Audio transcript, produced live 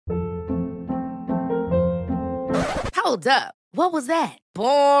Hold up. What was that?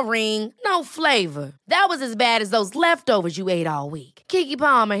 Boring. No flavor. That was as bad as those leftovers you ate all week. Keke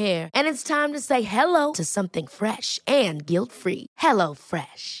Palmer here. And it's time to say hello to something fresh and guilt-free. Hello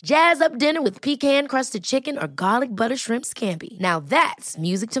Fresh. Jazz up dinner with pecan-crusted chicken or garlic butter shrimp scampi. Now that's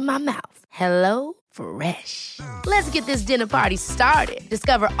music to my mouth. Hello Fresh. Let's get this dinner party started.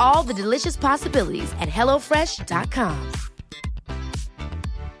 Discover all the delicious possibilities at hellofresh.com.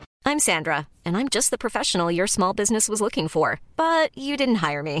 I'm Sandra, and I'm just the professional your small business was looking for. But you didn't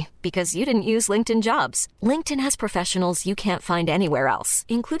hire me because you didn't use LinkedIn Jobs. LinkedIn has professionals you can't find anywhere else,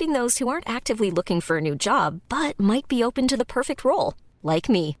 including those who aren't actively looking for a new job, but might be open to the perfect role,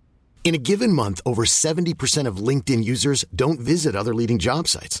 like me. In a given month, over 70% of LinkedIn users don't visit other leading job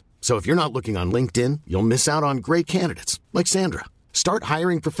sites. So if you're not looking on LinkedIn, you'll miss out on great candidates, like Sandra. Start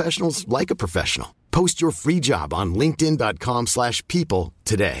hiring professionals like a professional. Post your free job on linkedin.com/people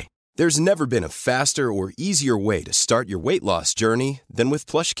today. There's never been a faster or easier way to start your weight loss journey than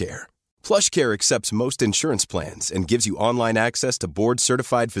with PlushCare. PlushCare accepts most insurance plans and gives you online access to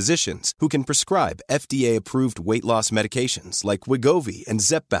board-certified physicians who can prescribe FDA-approved weight loss medications like Wegovy and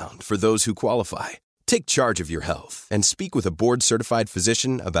Zepbound for those who qualify. Take charge of your health and speak with a board-certified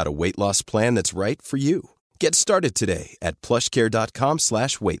physician about a weight loss plan that's right for you. Get started today at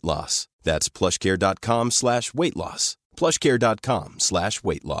plushcare.com/weightloss. That's plushcare.com/weightloss.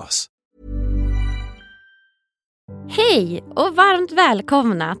 plushcare.com/weightloss. Hej och varmt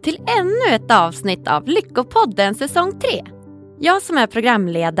välkomna till ännu ett avsnitt av Lyckopodden säsong 3. Jag som är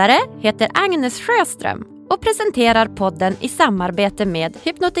programledare heter Agnes Sjöström och presenterar podden i samarbete med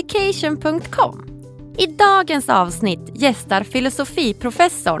hypnotication.com. I dagens avsnitt gästar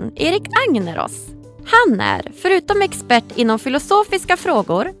filosofiprofessorn Erik Angner oss. Han är, förutom expert inom filosofiska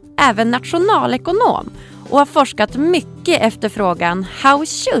frågor, även nationalekonom och har forskat mycket efter frågan How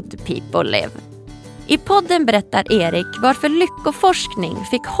should people live? I podden berättar Erik varför lyckoforskning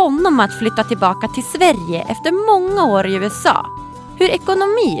fick honom att flytta tillbaka till Sverige efter många år i USA. Hur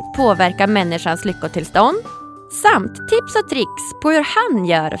ekonomi påverkar människans lyckotillstånd. Samt tips och tricks på hur han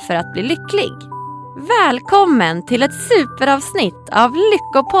gör för att bli lycklig. Välkommen till ett superavsnitt av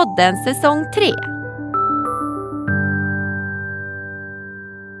Lyckopodden säsong 3.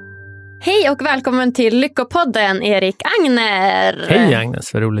 Hej och välkommen till Lyckopodden, Erik Angner. Hej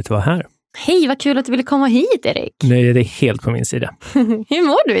Agnes, vad roligt att vara här. Hej, vad kul att du ville komma hit, Erik. Nej, det är helt på min sida. Hur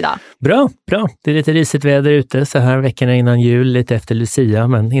mår du idag? Bra. Det är lite risigt väder ute så här veckorna innan jul, lite efter Lucia,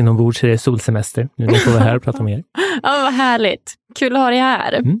 men inombords är det solsemester. Nu får vi här och prata med er. Ja, vad härligt. Kul att ha dig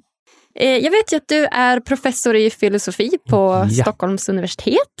här. Jag vet ju att du är professor i filosofi på Stockholms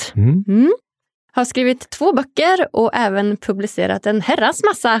universitet. Har skrivit 2 böcker och även publicerat en herrans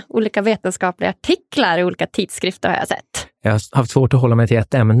massa olika vetenskapliga artiklar i olika tidskrifter har jag sett. Jag har haft svårt att hålla mig till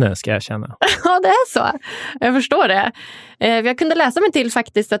ett ämne, ska jag känna. Ja, det är så. Jag förstår det. Jag kunde läsa mig till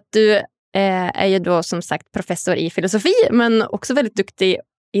faktiskt att du är ju då som sagt professor i filosofi, men också väldigt duktig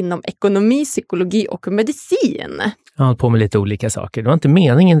inom ekonomi, psykologi och medicin. Jag har hållit på med lite olika saker. Det var inte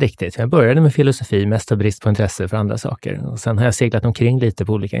meningen riktigt. Jag började med filosofi, mest av brist på intresse för andra saker. Och sen har jag seglat omkring lite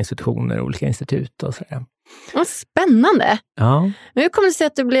på olika institutioner, olika institut och sådär. Vad spännande! Ja. Men hur kommer det sig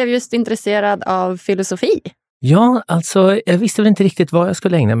att du blev just intresserad av filosofi? Ja, alltså jag visste väl inte riktigt vad jag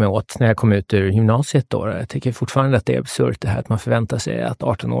skulle ägna mig åt när jag kom ut ur gymnasiet då. Jag tycker fortfarande att det är absurt det här att man förväntar sig att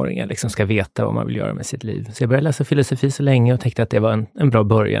 18-åringar liksom ska veta vad man vill göra med sitt liv. Så jag började läsa filosofi så länge och tänkte att det var en bra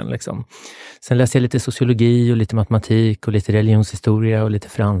början liksom. Sen läste jag lite sociologi och lite matematik och lite religionshistoria och lite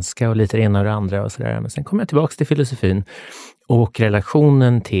franska och lite det ena och det andra och sådär. Men sen kom jag tillbaka till filosofin och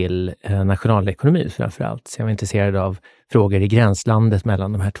relationen till nationalekonomi framförallt. Så jag var intresserad av frågor i gränslandet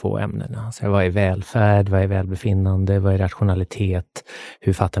mellan de här 2 ämnena. Så vad är välfärd, vad är välbefinnande, vad är rationalitet,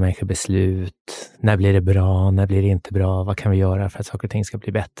 hur fattar människor beslut, när blir det bra, när blir det inte bra, vad kan vi göra för att saker och ting ska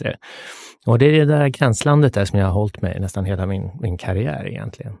bli bättre. Och det är det där gränslandet där som jag har hållit mig nästan hela min karriär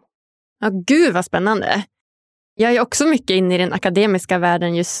egentligen. Ja, gud vad spännande. Jag är också mycket inne i den akademiska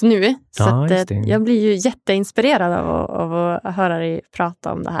världen just nu. Så att, jag blir ju jätteinspirerad av att höra dig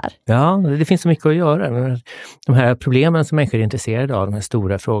prata om det här. Ja, det finns så mycket att göra. De här problemen som människor är intresserade av, de här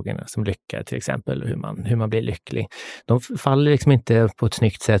stora frågorna som lycka till exempel, hur man blir lycklig. De faller liksom inte på ett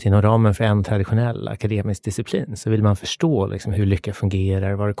snyggt sätt inom ramen för en traditionell akademisk disciplin. Så vill man förstå liksom hur lycka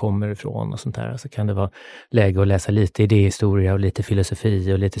fungerar, var det kommer ifrån och sånt där, så kan det vara läge att läsa lite idéhistoria och lite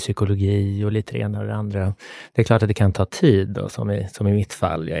filosofi och lite psykologi och lite det ena och det andra. Det är klart att det kan ta tid då, som i mitt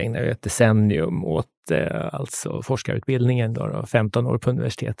fall. Jag ägnar ett decennium åt alltså forskarutbildningen då, 15 år på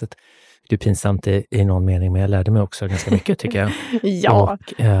universitetet. Det är pinsamt i någon mening, men jag lärde mig också ganska mycket tycker jag. Ja. Och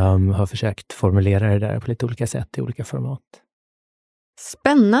har försökt formulera det där på lite olika sätt i olika format.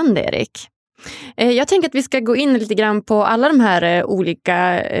 Spännande, Erik. Jag tänker att vi ska gå in lite grann på alla de här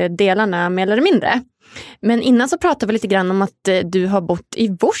olika delarna mer eller mindre. Men innan så pratar vi lite grann om att du har bott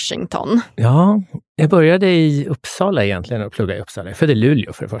i Washington. Ja, jag började i Uppsala egentligen och pluggade i Uppsala. Jag födde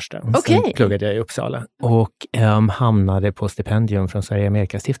Luleå för det första. Okay. Sen pluggade jag i Uppsala och hamnade på stipendium från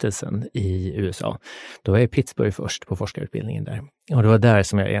Sverige-Amerika-stiftelsen i USA. Då var jag i Pittsburgh först på forskarutbildningen där. Och det var där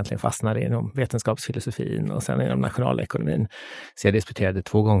som jag egentligen fastnade inom vetenskapsfilosofin och sen inom nationalekonomin. Så jag disputerade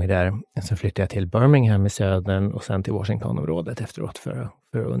 2 gånger där. Sen flyttade jag till Birmingham i södern och sen till Washingtonområdet efteråt för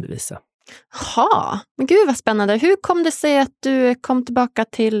att undervisa. Jaha, men gud vad spännande. Hur kom det sig att du kom tillbaka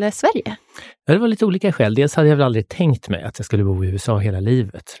till Sverige? Ja, det var lite olika skäl. Dels hade jag väl aldrig tänkt mig att jag skulle bo i USA hela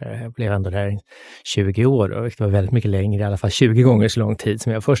livet. Jag blev ändå där 20 år och det var väldigt mycket längre, i alla fall 20 gånger så lång tid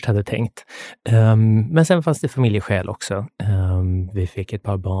som jag först hade tänkt. Men sen fanns det familjeskäl också. Vi fick ett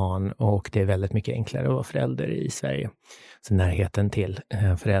par barn och det är väldigt mycket enklare att vara förälder i Sverige. Så närheten till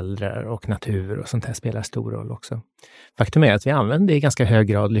föräldrar och natur och sånt här spelar stor roll också. Faktum är att vi använde i ganska hög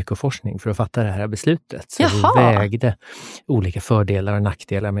grad lyckoforskning för att fatta det här beslutet. Så vi vägde olika fördelar och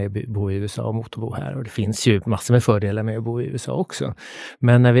nackdelar med att bo i USA och mot att bo här. Och det finns ju massor med fördelar med att bo i USA också.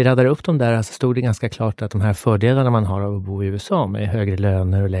 Men när vi radade upp dem där så stod det ganska klart att de här fördelarna man har av att bo i USA med högre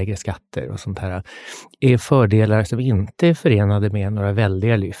löner och lägre skatter och sånt här är fördelar som inte är förenade med några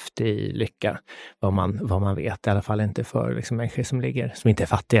väldiga lyft i lycka. Vad man vet, i alla fall inte för liksom människor som inte är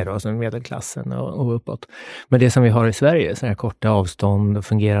fattiga då, som medelklassen och uppåt. Men det som vi har i Sverige, så här korta avstånd och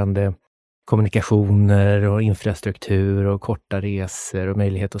fungerande kommunikationer och infrastruktur och korta resor och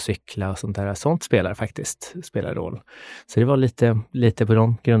möjlighet att cykla och sånt där. Sånt spelar roll. Så det var lite på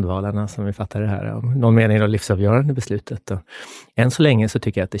de grundvalarna som vi fattade det här. Någon mening av livsavgörande beslutet. Och än så länge så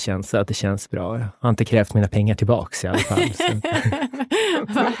tycker jag att det känns bra. Jag har inte krävt mina pengar tillbaks i alla fall.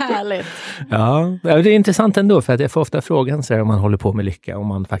 Vad härligt. Ja, det är intressant ändå för att jag får ofta frågan så här, om man håller på med lycka, om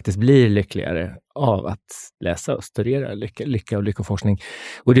man faktiskt blir lyckligare av att läsa och studera lycka och lyckoforskning.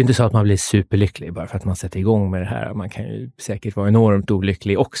 Och det är inte så att man blir superlycklig bara för att man sätter igång med det här. Man kan ju säkert vara enormt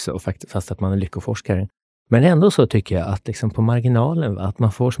olycklig också fast att man är lyckoforskare. Men ändå så tycker jag att liksom på marginalen, att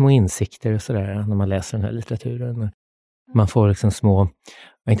man får små insikter och sådär när man läser den här litteraturen. Man får liksom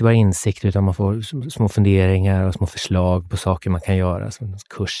inte bara insikter utan man får små funderingar och små förslag på saker man kan göra. Som en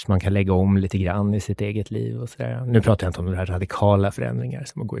kurs man kan lägga om lite grann i sitt eget liv och sådär. Nu pratar jag inte om de här radikala förändringar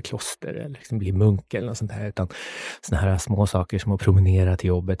som att gå i kloster eller liksom bli munk eller något sånt här. Utan såna här små saker som att promenera till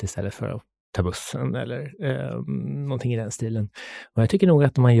jobbet istället för att ta bussen eller någonting i den stilen. Och jag tycker nog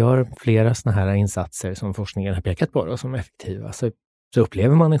att om man gör flera såna här insatser som forskningen har pekat på då, som är effektiva så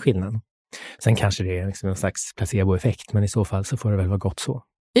upplever man en skillnad. Sen kanske det är liksom en slags placeboeffekt, men i så fall så får det väl vara gott så.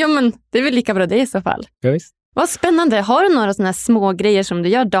 Ja, men det är väl lika bra det i så fall. Ja, visst. Vad spännande. Har du några sådana här små grejer som du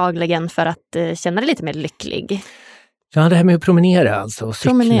gör dagligen för att känna dig lite mer lycklig? Ja, det här med att promenera alltså och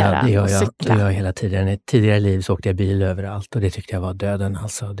cykla, det gör jag hela tiden. I ett tidigare liv så åkte jag bil överallt och det tyckte jag var döden.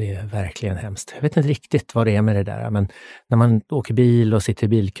 Alltså det är verkligen hemskt. Jag vet inte riktigt vad det är med det där, men när man åker bil och sitter i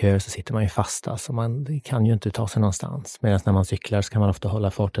bilkö så sitter man ju fast. Alltså man kan ju inte ta sig någonstans. Medan när man cyklar så kan man ofta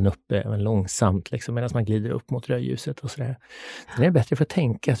hålla farten uppe men långsamt liksom, medan man glider upp mot rödljuset och sådär. Så det är bättre för att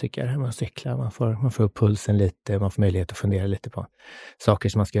tänka tycker jag, när man cyklar. Man får upp pulsen lite, man får möjlighet att fundera lite på saker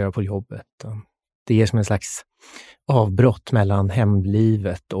som man ska göra på jobbet. Det ger som en slags avbrott mellan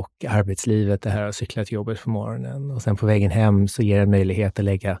hemlivet och arbetslivet, det här att cykla till jobbet på morgonen. Och sen på vägen hem så ger det en möjlighet att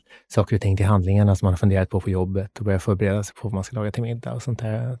lägga saker och ting till handlingarna som man har funderat på jobbet och börja förbereda sig på vad man ska laga till middag och sånt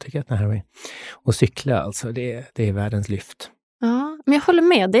där. Jag tycker att det här med att cykla, alltså det är världens lyft. Ja, men jag håller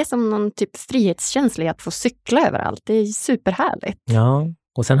med. Det är som någon typ frihetskänsla att få cykla överallt. Det är superhärligt. Ja.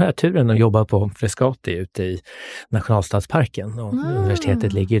 Och sen har jag turen att jobba på Frescati ute i nationalstadsparken. Och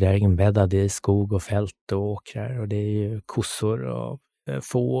universitetet ligger där inbäddad i skog och fält och åkrar. Och det är ju kossor och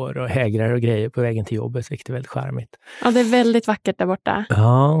får och hägrar och grejer på vägen till jobbet, vilket är väldigt charmigt. Ja, det är väldigt vackert där borta.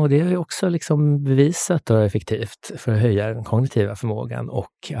 Ja, och det är ju också liksom bevisat och effektivt för att höja den kognitiva förmågan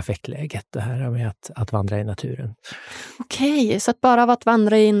och affektläget. Det här med att vandra i naturen. Okej, så att bara av att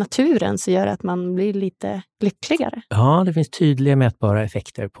vandra i naturen så gör det att man blir lite lyckligare? Ja, det finns tydliga mätbara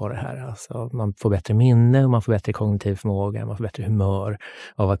effekter på det här. Alltså, man får bättre minne och man får bättre kognitiv förmåga, man får bättre humör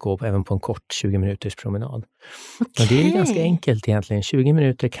av att gå även på en kort 20 minuters promenad. Okay. Men det är ganska enkelt egentligen. 20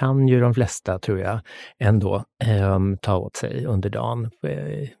 minuter kan ju de flesta, tror jag, ändå ta åt sig under dagen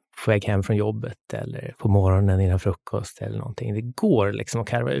på väg hem från jobbet eller på morgonen innan frukost eller någonting. Det går liksom att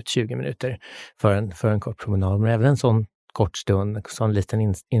karva ut 20 minuter för en kort promenad. Men även en sån kort stund, sån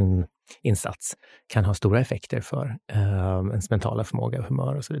liten insats kan ha stora effekter för ens mentala förmåga och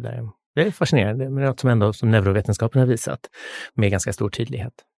humör och så vidare. Det är fascinerande, men något som ändå som neurovetenskapen har visat med ganska stor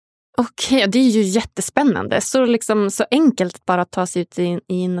tydlighet. Okej, det är ju jättespännande. Så liksom så enkelt att bara ta sig ut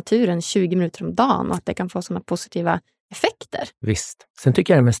i naturen 20 minuter om dagen och att det kan få sådana positiva effekter. Visst. Sen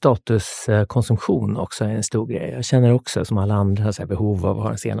tycker jag det med statuskonsumtion också är en stor grej. Jag känner också som alla andra så här, behov av att ha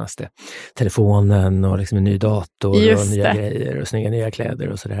den senaste telefonen och liksom en ny dator och nya grejer och snygga nya kläder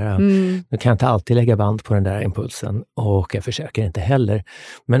och sådär. Nu kan jag inte alltid lägga band på den där impulsen och jag försöker inte heller.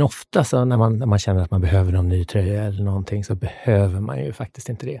 Men ofta så när man känner att man behöver någon ny tröja eller någonting så behöver man ju faktiskt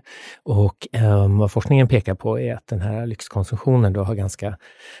inte det. Och vad forskningen pekar på är att den här lyxkonsumtionen då har ganska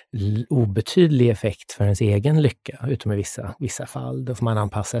obetydlig effekt för ens egen lycka, utom i vissa fall. Då får man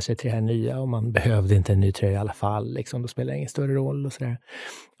anpassa sig till det här nya och man behövde inte en ny tröja i alla fall. Liksom, då spelar det ingen större roll och sådär.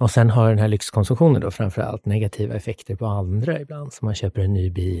 Och sen har den här lyxkonsumtionen då framförallt negativa effekter på andra ibland. Så man köper en ny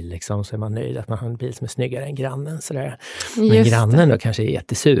bil liksom, så är man nöjd att man har en bil som är snyggare än grannen. Sådär. Men grannen då kanske är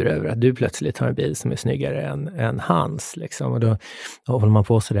jättesur över att du plötsligt har en bil som är snyggare än hans. Liksom. Och då håller man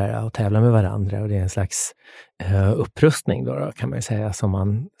på sådär och tävlar med varandra och det är en slags upprustning då kan man ju säga som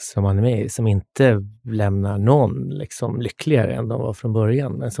man är med i, som inte lämnar någon liksom lyckligare än de var från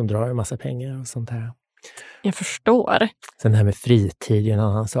början, men som drar en massa pengar och sånt här. Jag förstår. Sen det här med fritid är en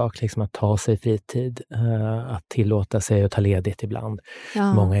annan sak, liksom att ta sig fritid, att tillåta sig att ta ledigt ibland.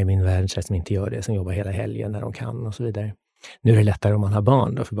 Ja. Många i min värld som inte gör det, som jobbar hela helgen när de kan och så vidare. Nu är det lättare om man har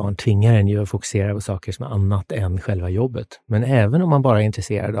barn då, för barn tvingar en ju att fokusera på saker som är annat än själva jobbet. Men även om man bara är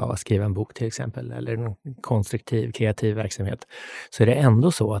intresserad av att skriva en bok till exempel, eller en konstruktiv, kreativ verksamhet, så är det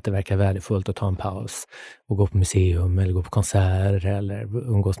ändå så att det verkar värdefullt att ta en paus och gå på museum eller gå på konsert eller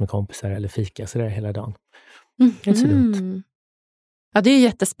umgås med kompisar eller fika så där hela dagen. Det är inte så dumt. Ja, det är ju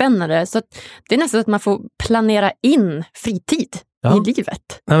jättespännande. Så att det är nästan att man får planera in fritid i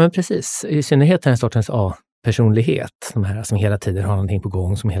livet. Ja, men precis. I synnerhet den sortens personlighet, de här som hela tiden har någonting på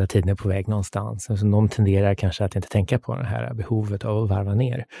gång, som hela tiden är på väg någonstans. Alltså, de tenderar kanske att inte tänka på det här behovet av att varva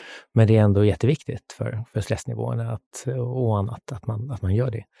ner. Men det är ändå jätteviktigt för stressnivåerna och annat att man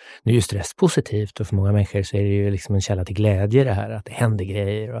gör det. Nu är ju stress positivt och för många människor så är det ju liksom en källa till glädje det här, att det händer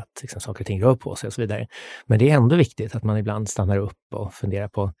grejer och att liksom saker och ting rör på sig och så vidare. Men det är ändå viktigt att man ibland stannar upp och funderar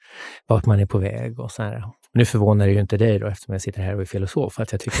på vart man är på väg och så här. Nu förvånar det ju inte dig då, eftersom jag sitter här och är filosof,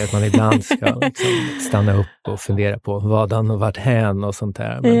 att jag tycker att man ibland ska liksom stanna upp och fundera på vadan och varthän och sånt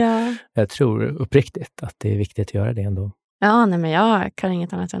där. Men jag tror uppriktigt att det är viktigt att göra det ändå. Ja, nej, men jag kan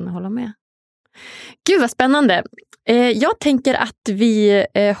inget annat än att hålla med. Gud vad spännande. Jag tänker att vi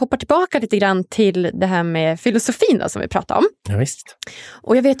hoppar tillbaka lite grann till det här med filosofin då, som vi pratade om. Ja, visst.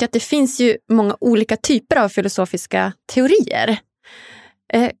 Och jag vet ju att det finns ju många olika typer av filosofiska teorier.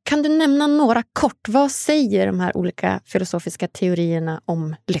 Kan du nämna några kort? Vad säger de här olika filosofiska teorierna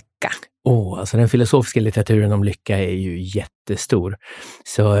om lycka? Alltså den filosofiska litteraturen om lycka är ju jättestor.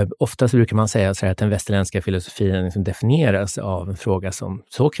 Så ofta så brukar man säga så här att den västerländska filosofin liksom definieras av en fråga som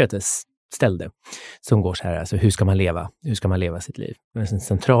Sokrates ställde. Som går så här, alltså hur ska man leva? Hur ska man leva sitt liv? Den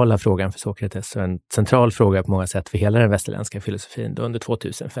centrala frågan för Sokrates och en central fråga på många sätt för hela den västerländska filosofin då under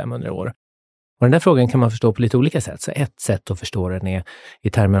 2500 år. Och den där frågan kan man förstå på lite olika sätt. Så ett sätt att förstå den är i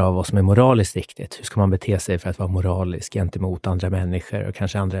termer av vad som är moraliskt riktigt. Hur ska man bete sig för att vara moralisk gentemot andra människor och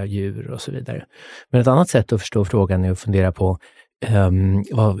kanske andra djur och så vidare. Men ett annat sätt att förstå frågan är att fundera på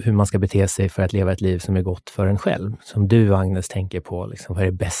hur man ska bete sig för att leva ett liv som är gott för en själv. Som du, Agnes, tänker på. Liksom, vad är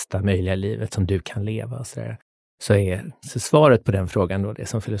det bästa möjliga livet som du kan leva? Så svaret på den frågan då det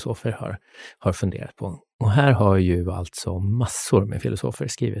som filosofer har funderat på. Och här har ju alltså massor med filosofer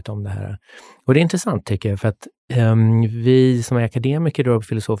skrivit om det här. Och det är intressant tycker jag, för att vi som är akademiker då på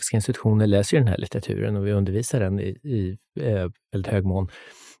filosofiska institutioner läser den här litteraturen och vi undervisar den i väldigt hög mån.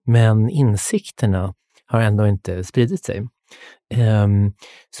 Men insikterna har ändå inte spridit sig.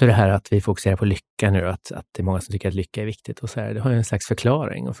 Så det här att vi fokuserar på lycka nu, att det är många som tycker att lycka är viktigt och så här, det har ju en slags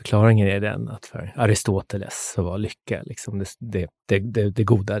förklaring, och förklaringen är den att för Aristoteles så var lycka liksom det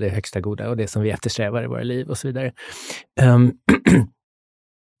goda, det högsta goda och det som vi eftersträvar i våra liv och så vidare.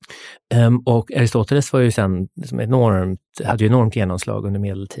 Och Aristoteles var ju sen liksom hade ju enormt genomslag under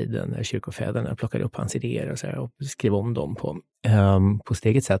medeltiden när kyrkofäderna plockade upp hans idéer och, så här, och skrev om dem på sitt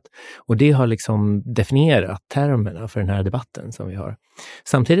eget sätt. Och det har liksom definierat termerna för den här debatten som vi har.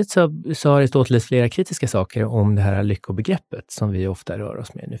 Samtidigt så har Aristoteles flera kritiska saker om det här lyckobegreppet som vi ofta rör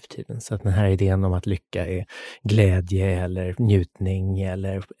oss med nu för tiden. Så att den här idén om att lycka är glädje eller njutning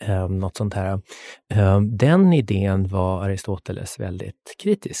eller något sånt här. Den idén var Aristoteles väldigt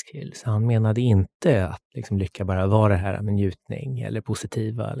kritisk till. Så han menade inte att liksom lycka bara var det här med njutning eller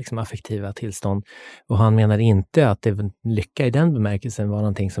positiva, liksom affektiva tillstånd. Och han menade inte att lycka i den bemärkelsen var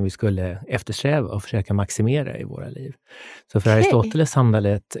någonting som vi skulle eftersträva och försöka maximera i våra liv. Så för Aristoteles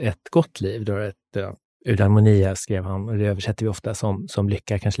handlade ett gott liv, då Eudaimonia skrev han, och det översätter vi ofta som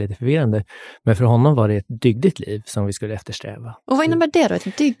lycka, kanske lite förvirrande. Men för honom var det ett dygdigt liv som vi skulle eftersträva. Och vad innebär det då,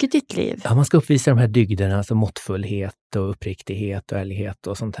 ett dygdigt liv? Ja, man ska uppvisa de här dygderna, alltså måttfullhet och uppriktighet och ärlighet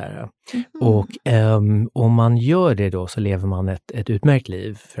och sånt här. Och om man gör det då så lever man ett utmärkt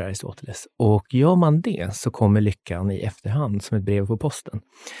liv för Aristoteles. Och gör man det så kommer lyckan i efterhand som ett brev på posten.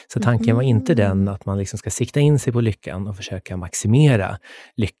 Så tanken var inte den att man liksom ska sikta in sig på lyckan och försöka maximera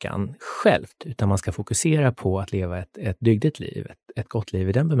lyckan självt, utan man ska fokusera på att leva ett dygdigt liv, ett gott liv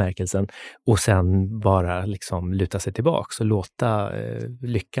i den bemärkelsen, och sen bara liksom luta sig tillbaka och låta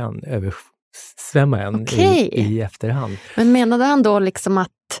lyckan översvämma en i efterhand. Men menade han då liksom att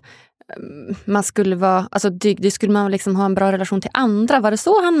man skulle vara, alltså dygdig, skulle man liksom ha en bra relation till andra? Var det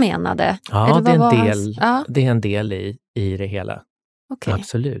så han menade? Ja, det är en del i det hela. Okay.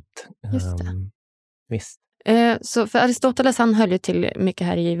 Absolut. Just det. Visst. Så för Aristoteles, han höll ju till mycket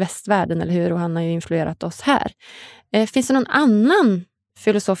här i västvärlden, eller hur? Och han har ju influerat oss här. Finns det någon annan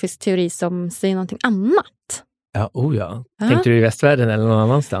filosofisk teori som säger någonting annat? Ja. Tänkte du i västvärlden eller någon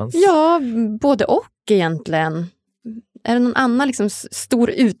annanstans? Ja, både och egentligen. Är det någon annan liksom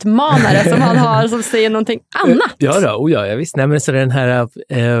stor utmanare som han har som säger någonting annat? Ja, visst. Nej, men så den här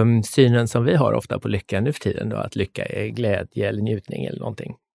synen som vi har ofta på lycka nu för tiden då, att lycka är glädje eller njutning eller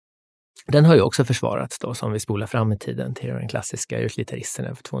någonting. Den har ju också försvarats då, som vi spolar fram i tiden till den klassiska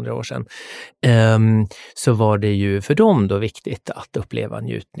utilitaristerna för 200 år sedan. Så var det ju för dem då viktigt att uppleva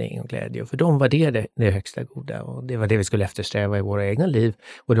njutning och glädje. Och för dem var det högsta goda. Och det var det vi skulle eftersträva i våra egna liv.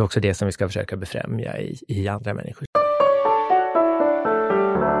 Och det är också det som vi ska försöka befrämja i andra människor.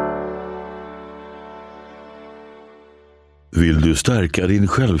 Vill du stärka din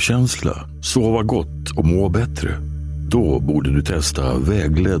självkänsla, sova gott och må bättre? Då borde du testa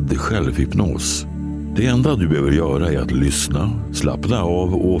vägledd självhypnos. Det enda du behöver göra är att lyssna, slappna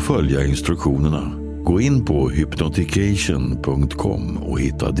av och följa instruktionerna. Gå in på hypnotication.com och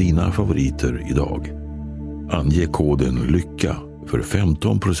hitta dina favoriter idag. Ange koden LYCKA för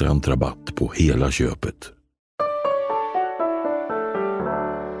 15% rabatt på hela köpet.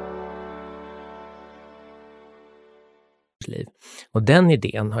 Liv. Och den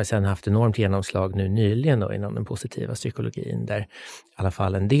idén har sedan haft enormt genomslag nu nyligen då, inom den positiva psykologin, där i alla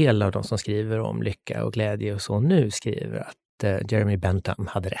fall en del av de som skriver om lycka och glädje och så nu skriver att Jeremy Bentham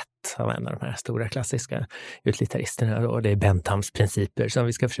hade rätt. Han var en av de här stora klassiska utilitaristerna, och det är Benthams principer som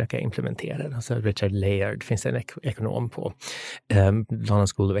vi ska försöka implementera. Alltså Richard Layard finns en ekonom på London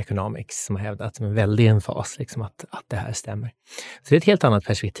School of Economics som har hävdat med väldig emfas liksom att det här stämmer. Så det är ett helt annat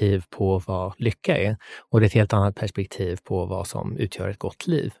perspektiv på vad lycka är, och det är ett helt annat perspektiv på vad som utgör ett gott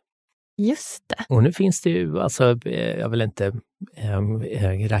liv. Just det. Och nu finns det ju, alltså, jag vill inte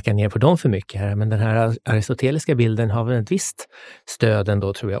racka ner på dem för mycket här, men den här aristoteliska bilden har väl ett visst stöd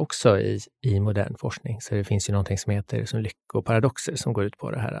ändå, tror jag, också i modern forskning. Så det finns ju någonting som heter som lyckoparadoxer som går ut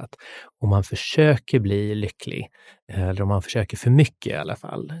på det här att om man försöker bli lycklig, eller om man försöker för mycket i alla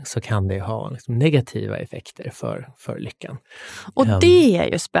fall, så kan det ha liksom negativa effekter för lyckan. Och det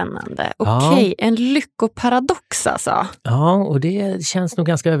är ju spännande. Okej, en lyckoparadox alltså. Ja, och det känns nog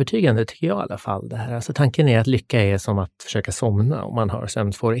ganska övertygande, tycker jag i alla fall. Det här. Alltså, tanken är att lycka är som att försöka somna om man har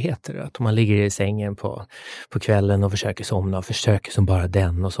sömnsvårigheter. Att om man ligger i sängen på kvällen och försöker somna och försöker som bara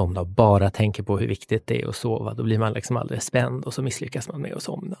den och somna och bara tänker på hur viktigt det är att sova, då blir man liksom alldeles spänd och så misslyckas man med att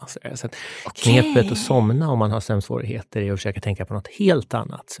somna. Så knepet att somna om man har sömnsvårigheter är att försöka tänka på något helt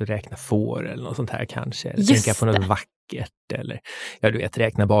annat. Så räkna får eller något sånt här kanske. Eller tänka på något vackert eller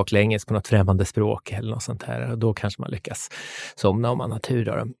räkna baklänges på något främmande språk eller något sånt här. Och då kanske man lyckas somna om man har tur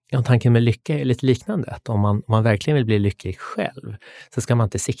då. Ja, tanken med lycka är lite liknande. Att om man verkligen vill bli lycklig själv så ska man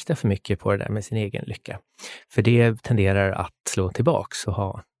inte sikta för mycket på det där med sin egen lycka. För det tenderar att slå tillbaks och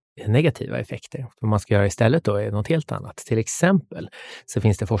ha negativa effekter. Vad man ska göra istället då är något helt annat. Till exempel så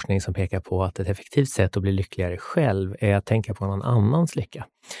finns det forskning som pekar på att ett effektivt sätt att bli lyckligare själv är att tänka på någon annans lycka.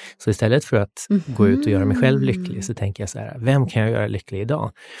 Så istället för att gå ut och göra mig själv lycklig så tänker jag så här, vem kan jag göra lycklig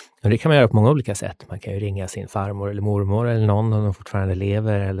idag? Och det kan man göra på många olika sätt. Man kan ju ringa sin farmor eller mormor eller någon om de fortfarande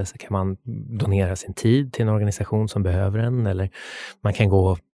lever, eller så kan man donera sin tid till en organisation som behöver den, eller man kan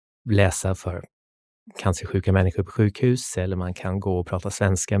gå och läsa för cancersjuka människor på sjukhus, eller man kan gå och prata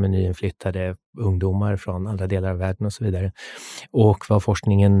svenska med nyinflyttade ungdomar från andra delar av världen och så vidare. Och vad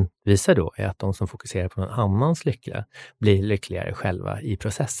forskningen visar då är att de som fokuserar på någon annans lycka blir lyckligare själva i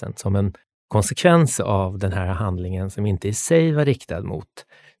processen, som en konsekvens av den här handlingen som inte i sig var riktad mot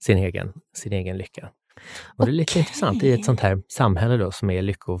sin egen lycka. Och det är lite intressant i ett sånt här samhälle då som är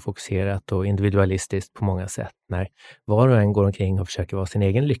lyckofokuserat och individualistiskt på många sätt, när var och en går omkring och försöker vara sin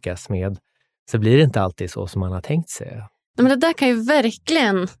egen lyckas med, så blir det inte alltid så som man har tänkt sig. Men det där kan ju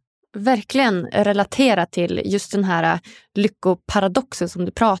verkligen verkligen relatera till just den här lyckoparadoxen som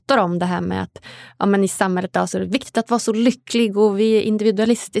du pratar om. Det här med att men i samhället så är det viktigt att vara så lycklig och vi är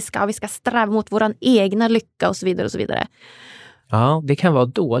individualistiska och vi ska sträva mot vår egna lycka och så vidare och så vidare. Ja, det kan vara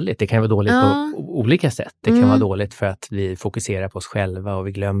dåligt. Det kan vara dåligt på olika sätt. Det kan vara dåligt för att vi fokuserar på oss själva och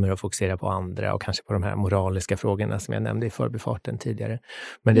vi glömmer att fokusera på andra och kanske på de här moraliska frågorna som jag nämnde i förbifarten tidigare.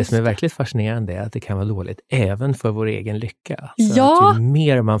 Men det som är verkligt fascinerande är att det kan vara dåligt även för vår egen lycka. Så att ju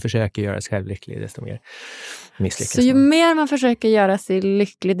mer man försöker göra sig själv lycklig, desto mer misslyckas man. Så ju mer man försöker göra sig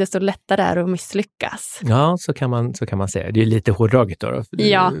lycklig, desto lättare är det att misslyckas. Ja, så kan man säga. Det är lite hårdraget då,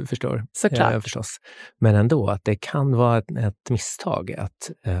 du förstår. Såklart. Förstås. Men ändå, att det kan vara ett misstag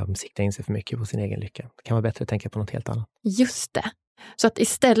att sikta in sig för mycket på sin egen lycka. Det kan vara bättre att tänka på något helt annat. Just det. Så att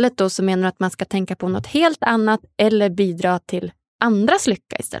istället då så menar du att man ska tänka på något helt annat eller bidra till andras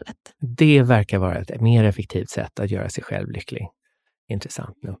lycka istället? Det verkar vara ett mer effektivt sätt att göra sig själv lycklig.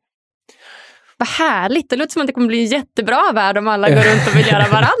 Intressant nu. Vad härligt, det låter som att det kommer bli en jättebra värld om alla går runt och vill göra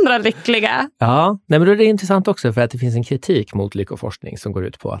varandra lyckliga. Ja, men då är det intressant också för att det finns en kritik mot lyckoforskning som går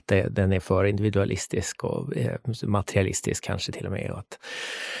ut på att den är för individualistisk och materialistisk kanske till och med. Och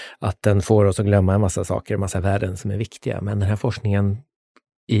att den får oss att glömma en massa saker, en massa värden som är viktiga. Men den här forskningen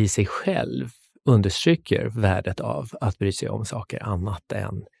i sig själv understryker värdet av att bry sig om saker annat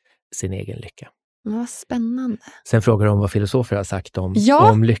än sin egen lycka. Vad spännande. Sen frågar de vad filosofer har sagt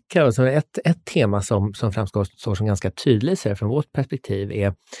om lycka. Och så ett tema som framstår som ganska tydligt från vårt perspektiv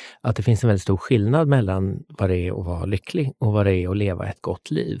är att det finns en väldigt stor skillnad mellan vad det är att vara lycklig och vad det är att leva ett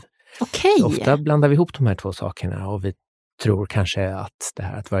gott liv. Okej. Ofta blandar vi ihop de här två sakerna och vi tror kanske att det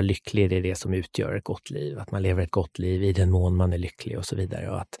här att vara lycklig är det som utgör ett gott liv. Att man lever ett gott liv i den mån man är lycklig och så vidare.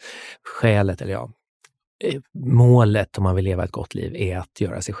 Och att målet om man vill leva ett gott liv är att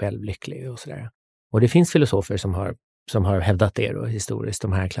göra sig själv lycklig och sådär. Och det finns filosofer som har hävdat det då, historiskt,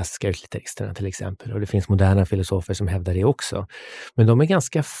 de här klassiska utilitaristerna till exempel. Och det finns moderna filosofer som hävdar det också. Men de är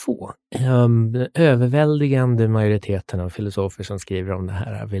ganska få. Den överväldigande majoriteten av filosofer som skriver om det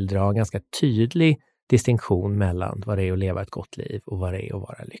här vill dra en ganska tydlig distinktion mellan vad det är att leva ett gott liv och vad det är att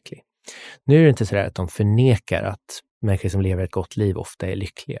vara lycklig. Nu är det inte så att de förnekar att människor som lever ett gott liv ofta är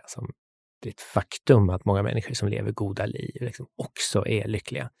lyckliga. Det är ett faktum att många människor som lever goda liv liksom också är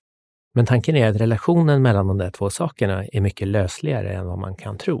lyckliga. Men tanken är att relationen mellan de där två sakerna är mycket lösligare än vad man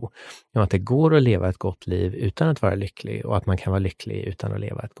kan tro. Att det går att leva ett gott liv utan att vara lycklig och att man kan vara lycklig utan att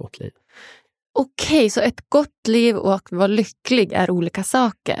leva ett gott liv. Okej, så ett gott liv och att vara lycklig är olika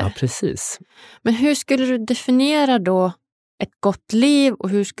saker? Ja, precis. Men hur skulle du definiera då ett gott liv och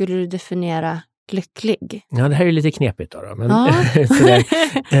hur skulle du definiera lycklig? Ja, det här är lite knepigt då. Men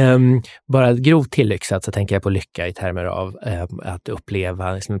bara grovt tillyxat så tänker jag på lycka i termer av att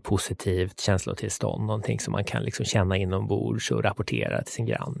uppleva liksom ett positivt känslotillstånd. Någonting som man kan liksom känna inombords och rapportera till sin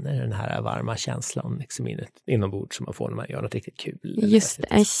granne. Den här varma känslan liksom inombords som man får när man gör något riktigt kul. Just det,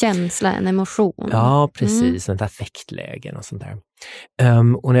 en känsla, en emotion. Ja, precis. Ett affektlägen och sånt där.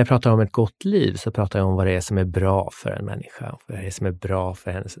 Och när jag pratar om ett gott liv så pratar jag om vad det är som är bra för en människa. Vad det är som är bra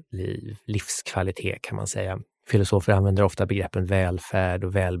för hennes liv. Livskvalitet kan man säga. Filosofer använder ofta begreppen välfärd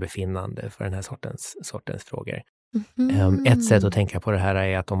och välbefinnande för den här sortens frågor. Ett sätt att tänka på det här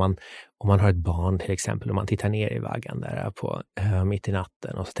är att om man har ett barn till exempel och man tittar ner i vaggan där på mitt i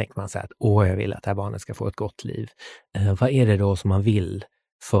natten och så tänker man så här att jag vill att det här barnet ska få ett gott liv. Vad är det då som man vill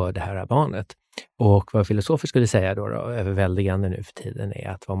för det här barnet? Och vad filosofer skulle säga då överväldigande nu för tiden är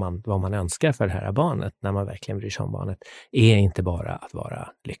att vad man önskar för det här barnet när man verkligen bryr sig om barnet är inte bara att vara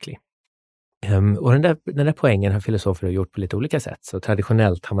lycklig. Och den där poängen har filosofer gjort på lite olika sätt. Så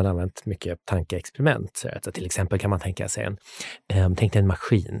traditionellt har man använt mycket tankeexperiment. Så till exempel kan man tänka sig tänk en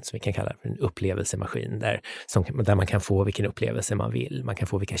maskin som vi kan kalla för en upplevelsemaskin där man kan få vilken upplevelse man vill. Man kan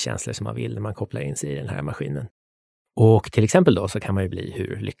få vilka känslor som man vill när man kopplar in sig i den här maskinen. Och till exempel då så kan man ju bli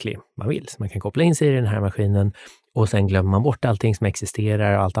hur lycklig man vill. Så man kan koppla in sig i den här maskinen och sen glömmer man bort allting som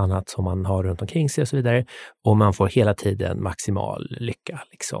existerar och allt annat som man har runt omkring sig och så vidare. Och man får hela tiden maximal lycka.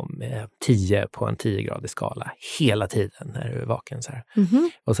 Liksom 10 på en 10-gradig skala. Hela tiden när du är vaken så här. Mm-hmm.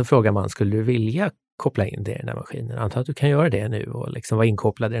 Och så frågar man, skulle du vilja koppla in det i den här maskinen? Anta att du kan göra det nu och liksom vara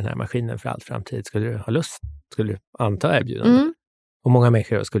inkopplad i den här maskinen för all framtid. Skulle du ha lust? Skulle du anta erbjudande? Mm. Och många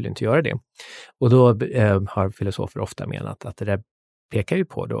människor skulle inte göra det. Och då har filosofer ofta menat att det där pekar ju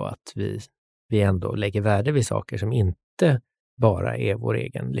på då att vi ändå lägger värde vid saker som inte bara är vår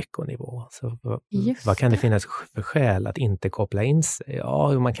egen lyckonivå. Så vad kan det finnas för skäl att inte koppla in sig?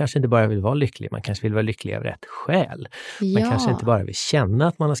 Ja, man kanske inte bara vill vara lycklig, man kanske vill vara lycklig av rätt skäl. Man kanske inte bara vill känna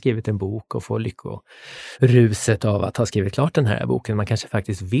att man har skrivit en bok och få lyckoruset av att ha skrivit klart den här boken. Man kanske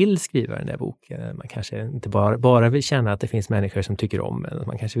faktiskt vill skriva den där boken. Man kanske inte bara vill känna att det finns människor som tycker om en.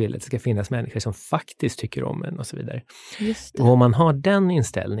 Man kanske vill att det ska finnas människor som faktiskt tycker om en och så vidare. Och om man har den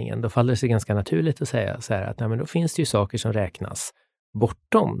inställningen, då faller det sig ganska naturligt att säga så här att nej, men då finns det ju saker som räknas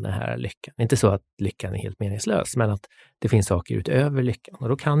bortom den här lyckan. Inte så att lyckan är helt meningslös, men att det finns saker utöver lyckan. Och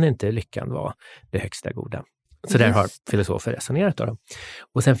då kan inte lyckan vara det högsta goda. Så där har filosofer resonerat då.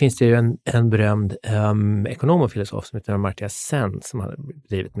 Och sen finns det ju en berömd ekonom och filosof som heter Amartya Sen som har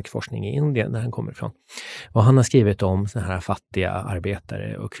drivit mycket forskning i Indien där han kommer ifrån. Och han har skrivit om såna här fattiga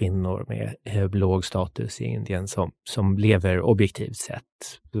arbetare och kvinnor med låg status i Indien som lever objektivt sett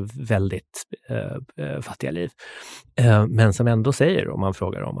väldigt fattiga liv. Men som ändå säger, om man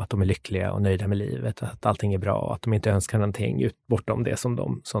frågar om, att de är lyckliga och nöjda med livet, att allting är bra och att de inte önskar någonting bortom det som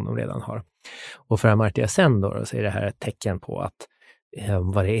de redan har. Och för Amartya Sen då så är det här ett tecken på att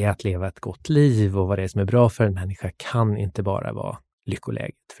vad det är att leva ett gott liv och vad det är som är bra för en människa kan inte bara vara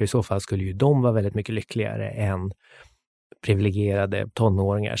lyckoläget. För i så fall skulle ju de vara väldigt mycket lyckligare än privilegierade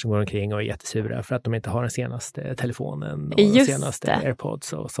tonåringar som går omkring och är jättesura för att de inte har den senaste telefonen och den senaste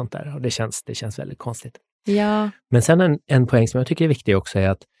AirPods och sånt där. Och det känns väldigt konstigt. Ja. Men sen en poäng som jag tycker är viktig också är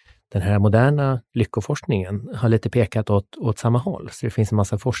att den här moderna lyckoforskningen har lite pekat åt samma håll. Så det finns en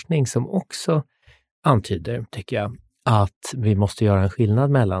massa forskning som också antyder, tycker jag, att vi måste göra en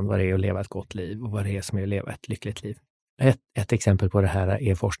skillnad mellan vad det är att leva ett gott liv och vad det är som är att leva ett lyckligt liv. Ett exempel på det här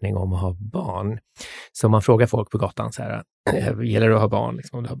är forskning om att ha barn. Så man frågar folk på gatan så här, gäller det att ha barn?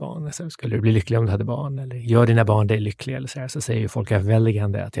 Liksom, om du har barn? Alltså, skulle du bli lycklig om du hade barn? Eller gör dina barn dig lycklig? Eller så här, så säger ju folk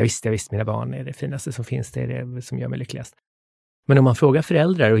överväldigande att jag visst, mina barn är det finaste som finns, det är det som gör mig lyckligast. Men om man frågar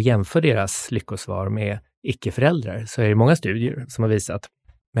föräldrar och jämför deras lyckosvar med icke-föräldrar så är det många studier som har visat att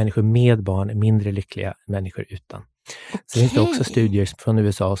människor med barn är mindre lyckliga än människor utan. Så det finns också studier från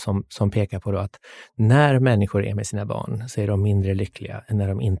USA som pekar på då att när människor är med sina barn så är de mindre lyckliga än när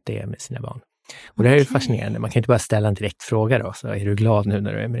de inte är med sina barn. Och det här är ju fascinerande. Man kan inte bara ställa en direkt fråga då, så är du glad nu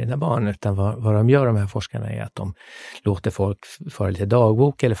när du är med dina barn? Utan vad de gör, de här forskarna, är att de låter folk föra lite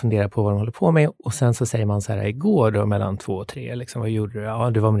dagbok eller fundera på vad de håller på med. Och sen så säger man så här, igår då mellan 2 och 3, liksom, vad gjorde du? Ja,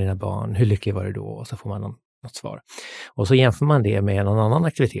 du var med dina barn. Hur lycklig var du då? Och så får man något svar. Och så jämför man det med någon annan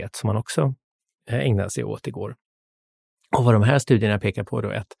aktivitet som man också ägnade sig åt igår. Och vad de här studierna pekar på då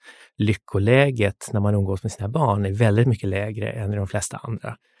är att lyckoläget när man umgås med sina barn är väldigt mycket lägre än i de flesta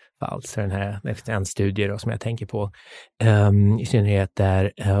andra fall. Så det är en studie då som jag tänker på, i synnerhet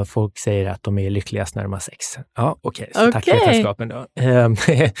där folk säger att de är lyckligast när de har sex. Ja, okej. Så tack vetenskapen då.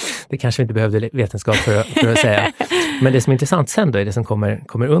 Det kanske inte behövde vetenskap för att säga. Men det som är intressant sen då är det som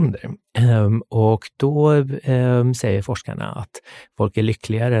kommer under. Och då säger forskarna att folk är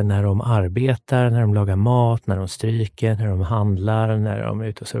lyckligare när de arbetar, när de lagar mat, när de stryker, när de handlar, när de är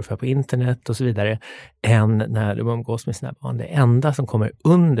ute och surfar på internet och så vidare, än när de umgås med sina barn. Det enda som kommer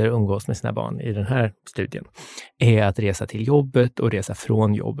under umgås med sina barn i den här studien är att resa till jobbet och resa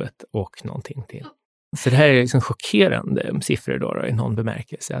från jobbet och någonting till. Så det här är liksom chockerande siffror då i någon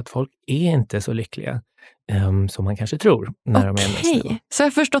bemärkelse, att folk är inte så lyckliga som man kanske tror när de är med sina barn. Så jag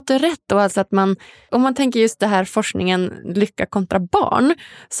har förstått det rätt då, alltså att om man tänker just det här forskningen lycka kontra barn,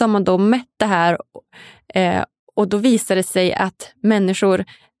 så har man då mätt det här och då visar det sig att människor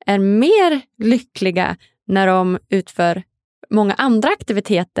är mer lyckliga när de utför många andra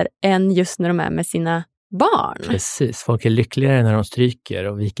aktiviteter än just när de är med sina barn. Precis, folk är lyckligare när de stryker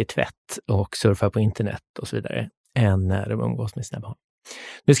och viker tvätt och surfar på internet och så vidare än när de umgås med sina barn.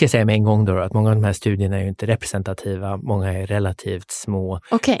 Nu ska jag säga med en gång då att många av de här studierna är ju inte representativa, många är relativt små.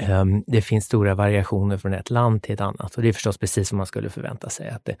 Okay. Det finns stora variationer från ett land till ett annat, och det är förstås precis som man skulle förvänta sig,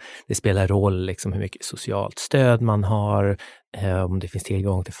 att det spelar roll liksom hur mycket socialt stöd man har, om det finns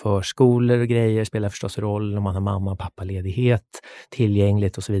tillgång till förskolor och grejer spelar förstås roll, om man har mamma- och pappaledighet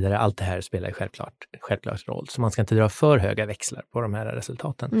tillgängligt och så vidare. Allt det här spelar självklart roll, så man ska inte dra för höga växlar på de här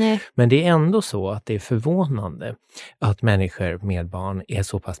resultaten. Nej. Men det är ändå så att det är förvånande att människor med barn är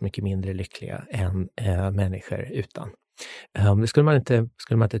så pass mycket mindre lyckliga än människor utan. Det skulle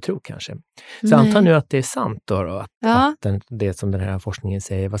man inte tro kanske. Så anta nu att det är sant då att det som den här forskningen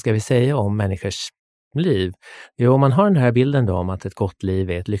säger, vad ska vi säga om människors liv? Jo, om man har den här bilden då om att ett gott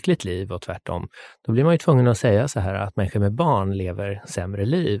liv är ett lyckligt liv och tvärtom, då blir man ju tvungen att säga så här att människor med barn lever sämre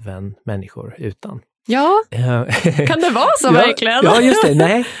liv än människor utan. Ja, kan det vara så verkligen? Ja, just det.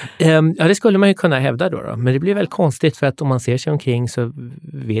 Nej. Ja, det skulle man ju kunna hävda då. Men det blir väl konstigt för att om man ser sig omkring så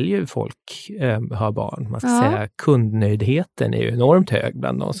vill ju folk ha barn. Man ska säga kundnöjdheten är ju enormt hög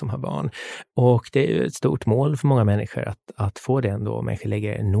bland de som har barn. Och det är ju ett stort mål för många människor att få det ändå. Människor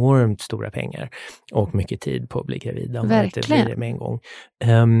lägger enormt stora pengar och mycket tid på att bli gravida. Verkligen. Det blir det med en gång.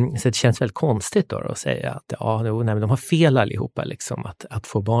 Så det känns väldigt konstigt då att säga att nej, men de har fel allihopa. Liksom, att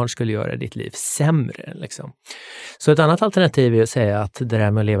få barn skulle göra ditt liv sämre. Liksom. Så ett annat alternativ är att säga att det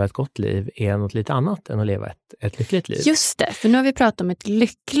där med att leva ett gott liv är något lite annat än att leva ett lyckligt liv. Just det, för nu har vi pratat om ett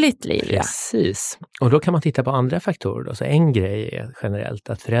lyckligt liv. Precis. Och då kan man titta på andra faktorer. Då. Så en grej är generellt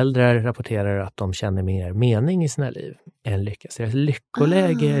att föräldrar rapporterar att de känner mer mening i sina liv än lycka. Så deras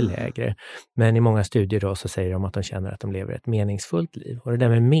lyckoläge är lägre. Men i många studier då så säger de att de känner att de lever ett meningsfullt liv. Och det där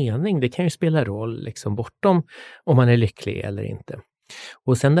med mening, det kan ju spela roll liksom bortom om man är lycklig eller inte.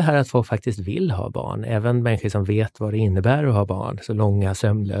 Och sen det här att folk faktiskt vill ha barn, även människor som vet vad det innebär att ha barn, så långa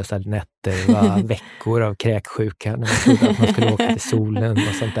sömnlösa nätter, veckor av kräksjuka när man trodde att man skulle åka till solen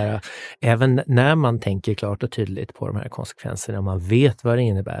och sånt där. Även när man tänker klart och tydligt på de här konsekvenserna och man vet vad det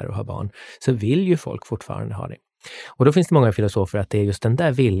innebär att ha barn, så vill ju folk fortfarande ha det. Och då finns det många filosofer att det är just den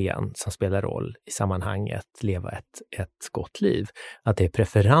där viljan som spelar roll i sammanhanget leva ett gott liv. Att det är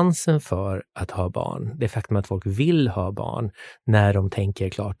preferensen för att ha barn. Det faktum att folk vill ha barn när de tänker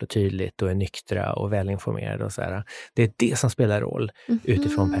klart och tydligt och är nyktra och välinformerade och så här. Det är det som spelar roll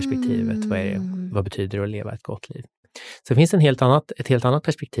utifrån perspektivet. Vad betyder det att leva ett gott liv? Så det finns ett helt annat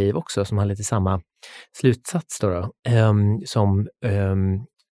perspektiv också som har lite samma slutsats då, som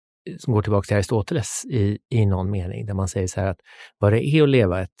går tillbaka till Aristoteles i någon mening, där man säger så här att vad det är att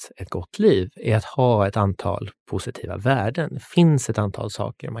leva ett gott liv är att ha ett antal positiva värden. Det finns ett antal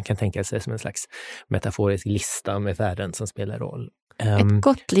saker man kan tänka sig som en slags metaforisk lista med värden som spelar roll. Ett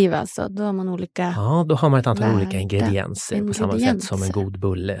gott liv alltså, då har man olika... Ja, då har man ett antal olika ingredienser på samma sätt som en god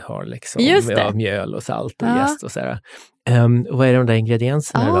bulle har liksom. Ja, mjöl och salt och jäst och sådär. Och vad är de där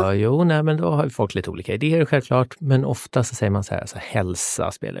ingredienserna då? Jo, men då har folk lite olika idéer självklart, men ofta så säger man så här, alltså,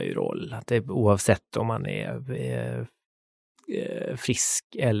 hälsa spelar ju roll. Att det, oavsett om man är frisk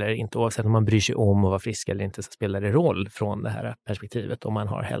eller inte, oavsett om man bryr sig om att vara frisk eller inte, så spelar det roll från det här perspektivet om man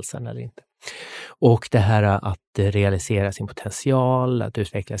har hälsan eller inte. Och det här att realisera sin potential, att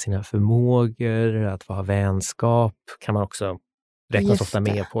utveckla sina förmågor, att få ha vänskap kan man också räknas ofta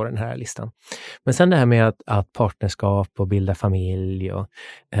med på den här listan. Men sen det här med att partnerskap och bilda familj och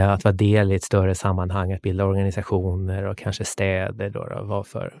att vara del i ett större sammanhang, att bilda organisationer och kanske städer då var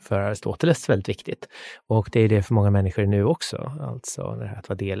för Aristoteles väldigt viktigt. Och det är det för många människor nu också, alltså det här att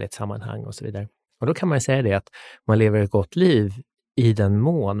vara del i ett sammanhang och så vidare. Och då kan man säga det att man lever ett gott liv i den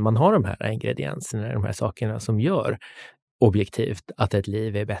mån man har de här ingredienserna, de här sakerna som gör objektivt att ett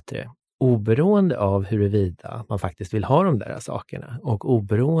liv är bättre. Oberoende av huruvida man faktiskt vill ha de där sakerna och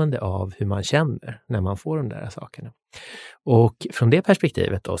oberoende av hur man känner när man får de där sakerna. Och från det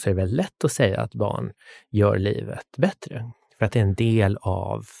perspektivet då så är det väl lätt att säga att barn gör livet bättre. För att det är en del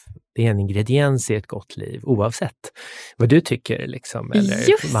av, det är en ingrediens i ett gott liv oavsett vad du tycker liksom,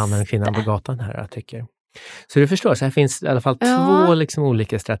 eller mannen och kvinnan på gatan här tycker. Så du förstår, så här finns i alla fall två liksom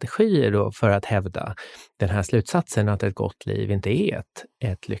olika strategier då för att hävda den här slutsatsen att ett gott liv inte är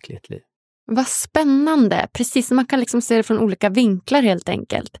ett lyckligt liv. Vad spännande, precis som man kan liksom se det från olika vinklar helt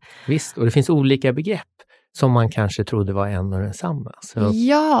enkelt. Visst, och det finns olika begrepp som man kanske trodde var en och densamma. Så...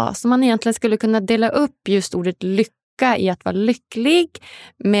 Ja, så man egentligen skulle kunna dela upp just ordet lycka i att vara lycklig,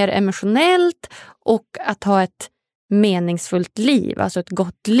 mer emotionellt och att ha ett meningsfullt liv, alltså ett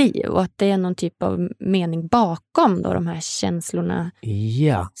gott liv, och att det är någon typ av mening bakom då de här känslorna.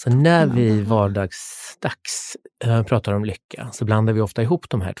 Ja, så när vi vardagsdags pratar om lycka så blandar vi ofta ihop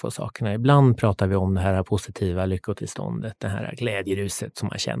de här två sakerna. Ibland pratar vi om det här positiva lyckotillståndet, det här glädjeruset som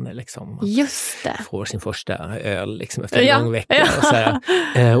man känner liksom. Just det. Får sin första öl liksom efter en lång vecka och så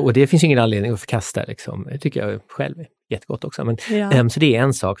här. Och det finns ju ingen anledning att förkasta liksom. Det tycker jag själv är jättegott också. Men, så det är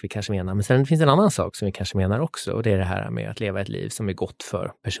en sak vi kanske menar. Men sen finns det en annan sak som vi kanske menar också. Och det är det här med att leva ett liv som är gott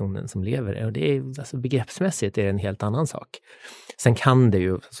för personen som lever det. Och det är, alltså, begreppsmässigt är det en helt annan sak. Sen kan det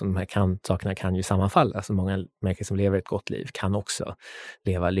ju, så de här sakerna kan ju sammanfalla. Alltså många människor som lever ett gott liv kan också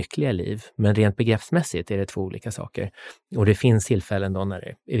leva lyckliga liv. Men rent begreppsmässigt är det två olika saker. Och det finns tillfällen då när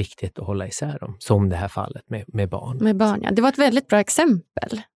det är viktigt att hålla isär dem. Som det här fallet med barn. Med barn, ja. Det var ett väldigt bra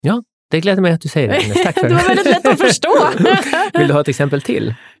exempel. Ja. Det gläder mig att du säger det. Tack för det. Det var väldigt lätt att förstå. Vill du ha ett exempel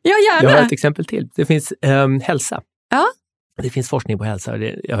till? Ja, gärna. Jag har ett exempel till. Det finns hälsa. Ja. Det finns forskning på hälsa.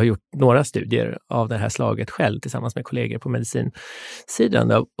 Jag har gjort några studier av det här slaget själv tillsammans med kollegor på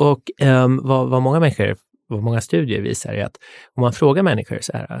medicinsidan. Och vad många studier visar är att om man frågar människor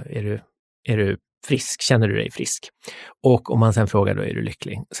så här, är du är du frisk? Känner du dig frisk? Och om man sen frågar då, är du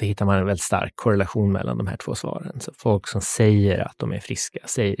lycklig? Så hittar man en väldigt stark korrelation mellan de här två svaren. Så folk som säger att de är friska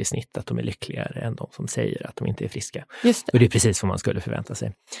säger i snitt att de är lyckligare än de som säger att de inte är friska. Just det. Och det är precis vad man skulle förvänta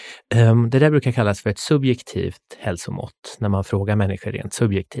sig. Det där brukar kallas för ett subjektivt hälsomått. När man frågar människor rent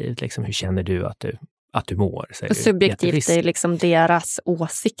subjektivt, liksom, hur känner du att du mår? Och subjektivt är liksom deras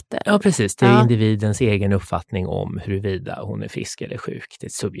åsikter. Ja, precis. Det är individens egen uppfattning om huruvida hon är frisk eller sjuk. Det är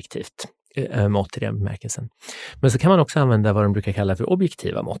ett subjektivt mått i den bemärkelsen. Men så kan man också använda vad de brukar kalla för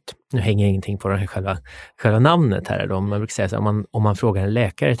objektiva mått. Nu hänger ingenting på det här själva namnet här. Man brukar säga så här, om man frågar en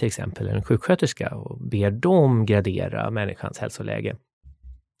läkare till exempel, eller en sjuksköterska, och ber dem gradera människans hälsoläge,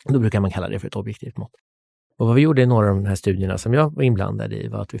 då brukar man kalla det för ett objektivt mått. Och vad vi gjorde i några av de här studierna som jag var inblandad i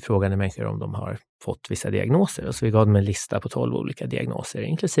var att vi frågade människor om de har fått vissa diagnoser. Och så vi gav dem en lista på 12 olika diagnoser,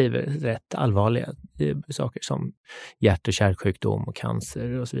 inklusive rätt allvarliga saker som hjärt- och kärlsjukdom och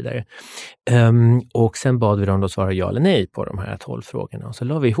cancer och så vidare. Och sen bad vi dem då svara ja eller nej på de här 12 frågorna. Och så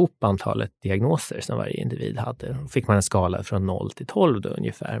la vi ihop antalet diagnoser som varje individ hade. Då fick man en skala från 0 till 12 då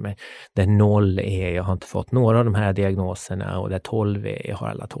ungefär. Där 0 är jag har inte fått några av de här diagnoserna, och där 12 är jag har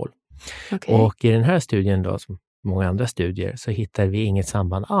alla 12. Okay. Och i den här studien då, som många andra studier, så hittar vi inget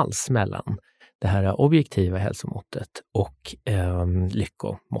samband alls mellan det här objektiva hälsomåttet och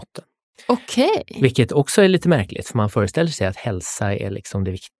lyckomåtten. Okej. Vilket också är lite märkligt, för man föreställer sig att hälsa är liksom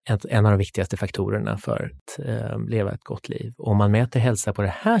en av de viktigaste faktorerna för att leva ett gott liv. Och om man mäter hälsa på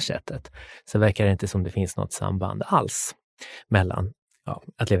det här sättet så verkar det inte som det finns något samband alls mellan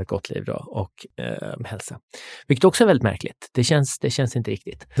att leva ett gott liv då, och hälsa. Vilket också är väldigt märkligt. Det känns inte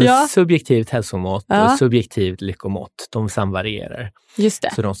riktigt. Ja. Subjektivt hälsomått och subjektivt lyckomått, de samvarierar. Just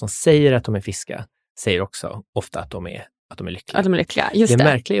det. Så de som säger att de är friska säger också ofta att de är lyckliga. Att de är lyckliga, just det. Det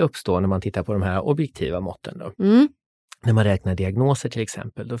märkliga uppstår när man tittar på de här objektiva måtten då. När man räknar diagnoser till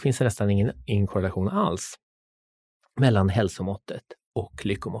exempel, då finns det nästan ingen korrelation alls mellan hälsomåttet och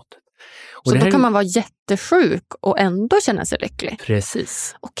lyckomåttet. Så då kan man vara jättesjuk och ändå känna sig lycklig?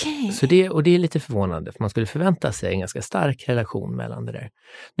 Precis. Okej. Så det är lite förvånande, för man skulle förvänta sig en ganska stark relation mellan det där.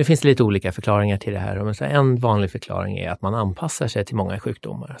 Nu finns det lite olika förklaringar till det här. Men så en vanlig förklaring är att man anpassar sig till många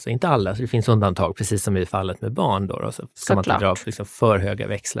sjukdomar. Alltså inte alla, så det finns undantag, precis som i fallet med barn då. Så ska man inte dra liksom för höga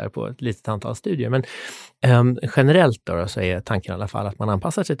växlar på ett litet antal studier. Men generellt då så är tanken i alla fall att man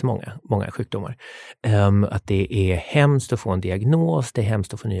anpassar sig till många sjukdomar. Att det är hemskt att få en diagnos, det är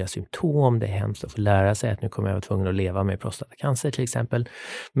hemskt att få nya symptom, det är hemskt att få lära sig att nu kommer jag vara tvungen att leva med prostatacancer till exempel.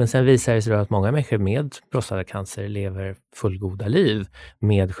 Men sen visar det sig då att många människor med prostatacancer lever fullgoda liv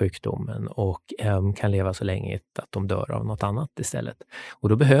med sjukdomen och kan leva så länge att de dör av något annat istället. Och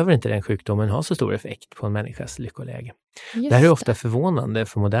då behöver inte den sjukdomen ha så stor effekt på en människas lyckoläge. Det här är ofta förvånande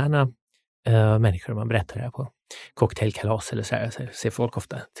för moderna människor man berättar det här på cocktailkalas eller så här, så ser folk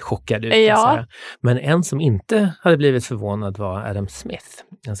ofta chockade ut. Ja. Men en som inte hade blivit förvånad var Adam Smith,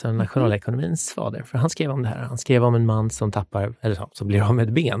 alltså nationalekonomins fader. För han skrev om det här. Han skrev om en man som som blir av med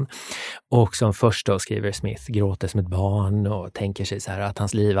ett ben. Och som först då, skriver Smith, gråter som ett barn och tänker sig så här att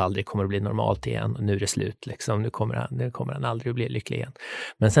hans liv aldrig kommer att bli normalt igen. Och nu är det slut liksom. Nu kommer han aldrig att bli lycklig igen.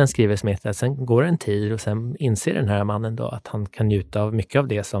 Men sen skriver Smith att sen går en tid och sen inser den här mannen då att han kan njuta av mycket av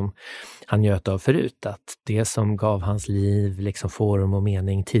det som han njöt av förut. Att det som gav hans liv liksom form och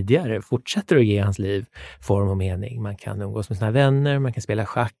mening tidigare fortsätter att ge hans liv form och mening. Man kan umgås med sina vänner, man kan spela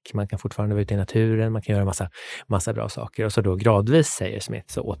schack, man kan fortfarande vara ute i naturen, man kan göra massa bra saker. Och så då gradvis, säger Smith,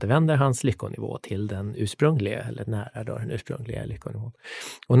 så återvänder hans lyckonivå till den ursprungliga, eller nära då den ursprungliga lyckonivån.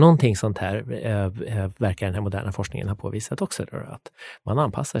 Och någonting sånt här verkar den här moderna forskningen ha påvisat också då, att man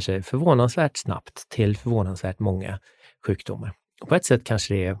anpassar sig förvånansvärt snabbt till förvånansvärt många sjukdomar. Och på ett sätt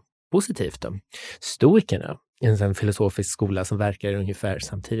kanske det är positivt då. Stoikerna, en filosofisk skola som verkar ungefär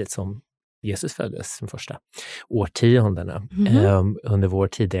samtidigt som Jesus föddes, de första årtiondena under vår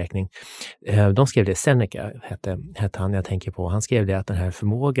tidräkning. De skrev det, Seneca hette han jag tänker på. Han skrev det att den här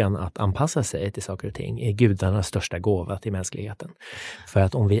förmågan att anpassa sig till saker och ting är gudarnas största gåva till mänskligheten. För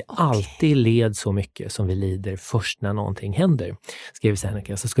att om vi alltid led så mycket som vi lider först när någonting händer, skrev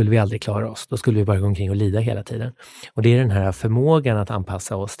Seneca, så skulle vi aldrig klara oss. Då skulle vi bara gå omkring och lida hela tiden. Och det är den här förmågan att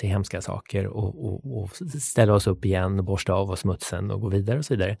anpassa oss till hemska saker och ställa oss upp igen, borsta av oss smutsen och gå vidare och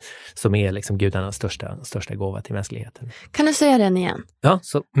så vidare, som är liksom gudarnas största gåva till mänskligheten. Kan du säga den igen? Ja,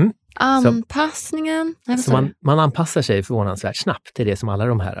 så... Anpassningen? Så man anpassar sig förvånansvärt snabbt till det som alla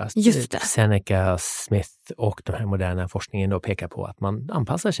de här Seneca, Smith och de här moderna forskningen då pekar på, att man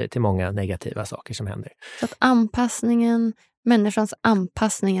anpassar sig till många negativa saker som händer. Så att anpassningen Människans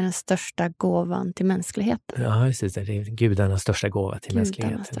anpassning är den största gåvan till mänskligheten. Ja, precis. Det är gudarnas största gåva till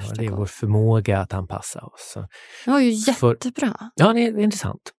mänskligheten. Det är vår förmåga att anpassa oss. Det var ju jättebra. Ja, det är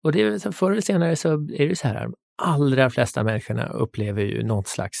intressant. Och det är, förr eller senare så är det så här. Allra flesta människorna upplever ju något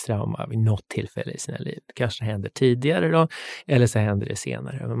slags trauma vid något tillfälle i sina liv. Det kanske händer tidigare då, eller så händer det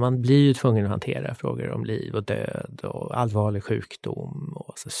senare. Men man blir ju tvungen att hantera frågor om liv och död och allvarlig sjukdom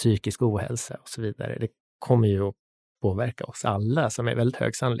och så psykisk ohälsa och så vidare. Det kommer ju att påverka oss alla som är väldigt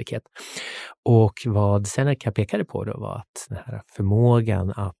hög sannolikhet. Och vad Seneca pekade på då var att den här förmågan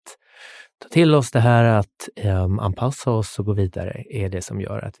att ta till oss det här, att anpassa oss och gå vidare är det som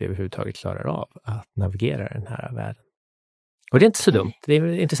gör att vi överhuvudtaget klarar av att navigera den här världen. Och det är inte så dumt. Det är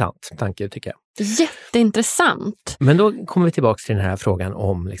en intressant tanke tycker jag. Jätteintressant. Men då kommer vi tillbaka till den här frågan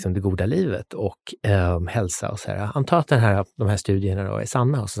om liksom det goda livet och hälsa och så här. Anta att de här studierna då är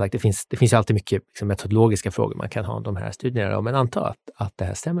sanna. Och som sagt, det finns ju alltid mycket liksom, metodologiska frågor man kan ha om de här studierna. Då, men anta att det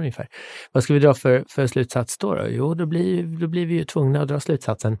här stämmer ungefär. Vad ska vi dra för slutsats då? Jo, då blir vi ju tvungna att dra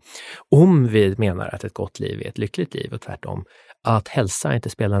slutsatsen om vi menar att ett gott liv är ett lyckligt liv och tvärtom. Att hälsa inte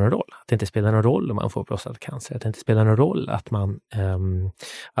spelar någon roll. Att det inte spelar någon roll om man får prostatacancer. Att det inte spelar någon roll att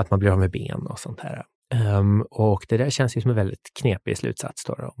man blir av med ben och sånt här. Och det där känns ju som en väldigt knepig slutsats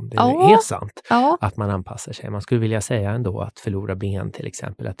då, om det är sant att man anpassar sig. Man skulle vilja säga ändå att förlora ben till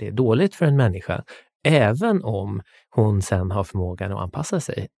exempel, att det är dåligt för en människa även om hon sen har förmågan att anpassa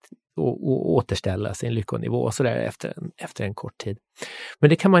sig och återställa sin lyckonivå och sådär efter en kort tid. Men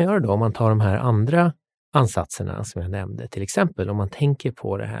det kan man göra då om man tar de här andra ansatserna som jag nämnde. Till exempel om man tänker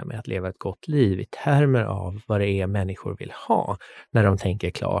på det här med att leva ett gott liv i termer av vad det är människor vill ha när de tänker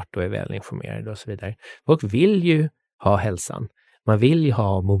klart och är välinformerade och så vidare. Folk vill ju ha hälsan. Man vill ju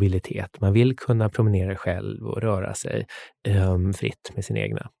ha mobilitet. Man vill kunna promenera själv och röra sig fritt med sin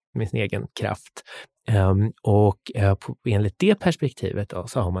egen kraft. Enligt det perspektivet då,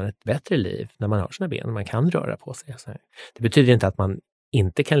 så har man ett bättre liv när man har sina ben och man kan röra på sig. Det betyder inte att man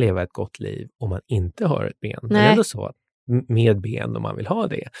inte kan leva ett gott liv om man inte har ett ben. Men ändå så att med ben, om man vill ha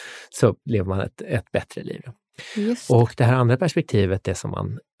det, så lever man ett bättre liv. Och det här andra perspektivet, det som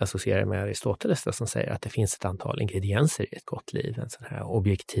man associerar med Aristoteles som säger att det finns ett antal ingredienser i ett gott liv. En sån här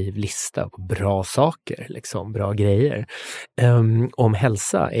objektiv lista på bra saker, liksom bra grejer. Om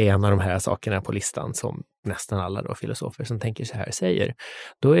hälsa är en av de här sakerna på listan som nästan alla då filosofer som tänker så här säger,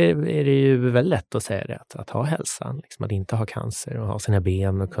 då är det ju väldigt lätt att säga det, att ha hälsan, liksom att inte ha cancer och ha sina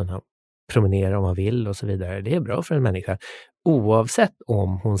ben och kunna promenera om man vill och så vidare. Det är bra för en människa oavsett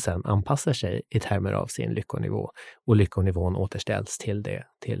om hon sen anpassar sig i termer av sin lyckonivå och lyckonivån återställs till det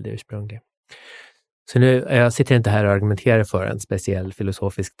ursprungliga. Så nu, jag sitter inte här och argumenterar för en speciell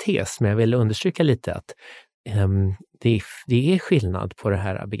filosofisk tes, men jag vill understryka lite att det är skillnad på det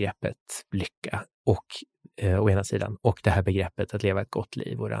här begreppet lycka och å ena sidan och det här begreppet att leva ett gott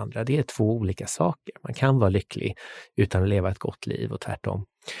liv och det andra. Det är två olika saker. Man kan vara lycklig utan att leva ett gott liv och tvärtom.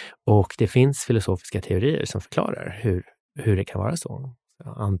 Och det finns filosofiska teorier som förklarar hur det kan vara så.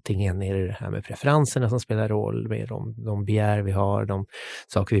 Antingen är det här med preferenserna som spelar roll, med de begär vi har, de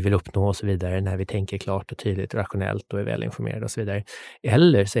saker vi vill uppnå och så vidare när vi tänker klart och tydligt och rationellt och är välinformerade och så vidare.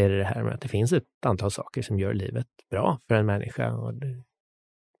 Eller så är det här med att det finns ett antal saker som gör livet bra för en människa. Och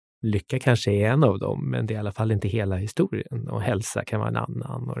lycka kanske är en av dem, men det är i alla fall inte hela historien. Och hälsa kan vara en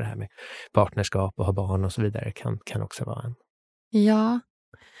annan, och det här med partnerskap och ha barn och så vidare kan också vara en. Ja,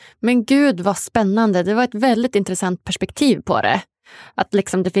 men gud vad spännande. Det var ett väldigt intressant perspektiv på det. Att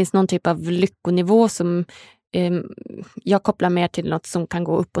liksom det finns någon typ av lyckonivå som jag kopplar mer till något som kan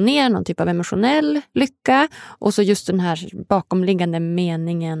gå upp och ner, någon typ av emotionell lycka. Och så just den här bakomliggande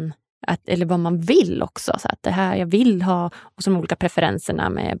meningen, eller vad man vill också. Så att det här jag vill ha, och som olika preferenserna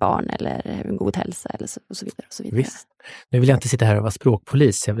med barn eller god hälsa eller och så vidare. Och så vidare. Visst. Nu vill jag inte sitta här och vara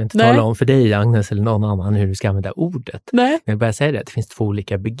språkpolis. Jag vill inte tala om för dig, Agnes, eller någon annan hur du ska använda ordet. Nej. Men jag bara säga det finns två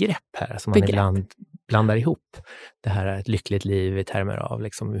olika begrepp här som man ibland blandar ihop. Det här är ett lyckligt liv i termer av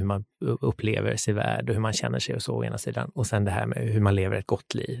liksom hur man upplever sig värld och hur man känner sig och så å ena sidan. Och sen det här med hur man lever ett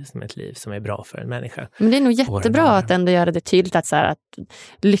gott liv, som ett liv som är bra för en människa. Men det är nog jättebra att ändå göra det tydligt att, så här, att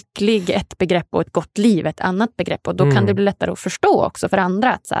lycklig är ett begrepp och ett gott liv ett annat begrepp. Och då kan det bli lättare att förstå också för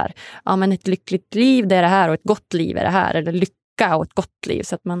andra att så här, ja, men ett lyckligt liv det är det här och ett gott liv är det här. Eller lycka och ett gott liv.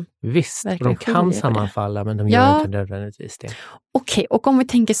 Så att man visst, de kan sammanfalla men de gör inte nödvändigtvis det. Okej, och om vi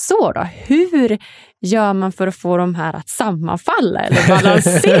tänker så då, hur gör man för att få de här att sammanfalla eller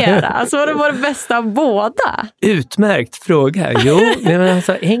balansera? Alltså vad det var det bästa av båda? Utmärkt fråga. Jo, men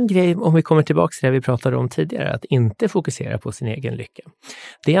alltså, en grej om vi kommer tillbaka till det vi pratade om tidigare, att inte fokusera på sin egen lycka.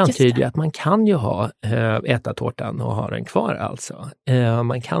 Det antyder ju att man kan ju äta tårtan och ha den kvar alltså.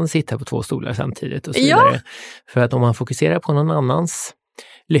 Man kan sitta på 2 stolar samtidigt och så vidare. Ja. För att om man fokuserar på någon annans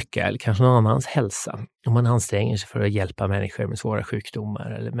lycka eller kanske någon annans hälsa, om man anstränger sig för att hjälpa människor med svåra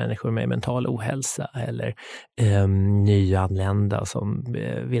sjukdomar eller människor med mental ohälsa eller nyanlända som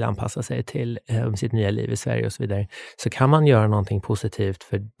vill anpassa sig till sitt nya liv i Sverige och så vidare, så kan man göra någonting positivt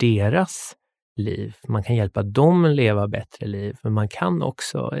för deras liv. Man kan hjälpa dem att leva bättre liv, men man kan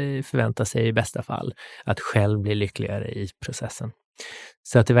också förvänta sig i bästa fall att själv bli lyckligare i processen.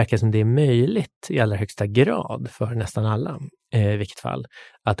 Så att det verkar som det är möjligt i allra högsta grad för nästan alla, i vilket fall,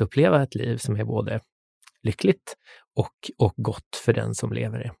 att uppleva ett liv som är både lyckligt och gott för den som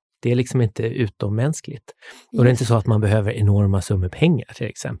lever det. Det är liksom inte utommänskligt. Och det är inte så att man behöver enorma summor pengar till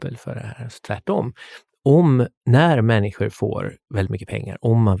exempel för det här. Så tvärtom. När människor får väldigt mycket pengar,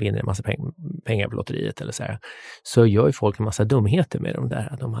 om man vinner en massa pengar på lotteriet eller så här, så gör ju folk en massa dumheter med dem där.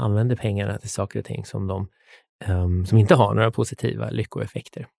 Att de använder pengarna till saker och ting som inte har några positiva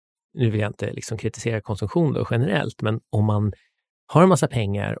lyckoeffekter. Nu vill jag inte liksom kritisera konsumtion då generellt, men om man har en massa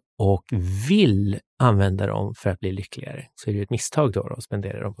pengar och vill använda dem för att bli lyckligare, så är det ju ett misstag då att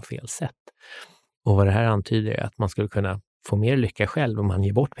spendera dem på fel sätt. Och vad det här antyder är att man skulle kunna få mer lycka själv om man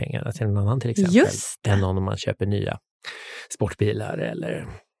ger bort pengarna till någon annan till exempel, än om man köper nya sportbilar eller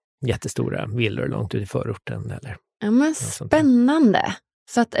jättestora villor långt ut i förorten. Eller men spännande!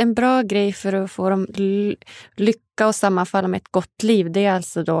 Så att en bra grej för att få dem lycka och sammanfalla med ett gott liv, det är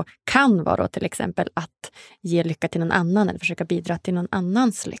alltså då, kan vara då till exempel att ge lycka till någon annan eller försöka bidra till någon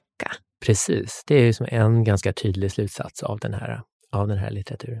annans lycka. Precis, det är ju som en ganska tydlig slutsats av den här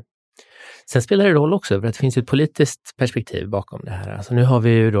litteraturen. Sen spelar det roll också för att det finns ett politiskt perspektiv bakom det här. Alltså nu har vi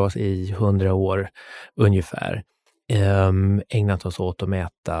ju då i 100 år ungefär ägnat oss åt att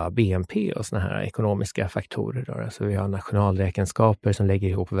mäta BNP och såna här ekonomiska faktorer. Då. Alltså vi har nationalräkenskaper som lägger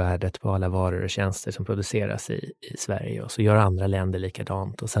ihop värdet på alla varor och tjänster som produceras i Sverige, och så gör andra länder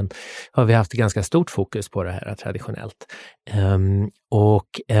likadant. Och sen har vi haft ett ganska stort fokus på det här traditionellt.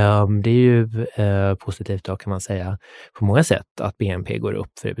 Det är ju positivt då, kan man säga, på många sätt att BNP går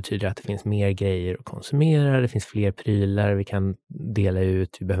upp, för det betyder att det finns mer grejer att konsumera, det finns fler prylar vi kan dela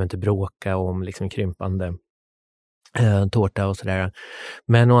ut, vi behöver inte bråka om liksom krympande tårta och sådär.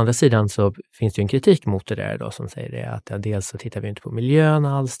 Men å andra sidan så finns det ju en kritik mot det där då, som säger det att dels så tittar vi inte på miljön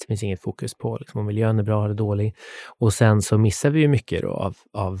alls, det finns inget fokus på liksom, om miljön är bra eller dålig, och sen så missar vi ju mycket då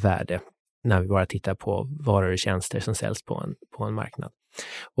av värde när vi bara tittar på varor och tjänster som säljs på en marknad.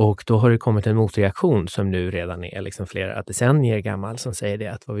 Och då har det kommit en motreaktion som nu redan är liksom flera decennier gammal, som säger det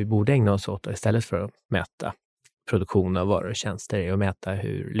att vad vi borde ägna oss åt då, istället för att mäta produktion av varor och tjänster, är att mäta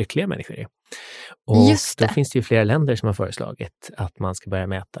hur lyckliga människor är. Och då finns det ju flera länder som har föreslagit att man ska börja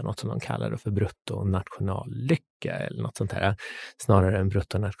mäta något som de kallar för bruttonationallycka eller något sånt här, snarare än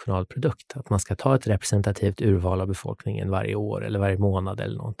bruttonationalprodukt. Att man ska ta ett representativt urval av befolkningen varje år eller varje månad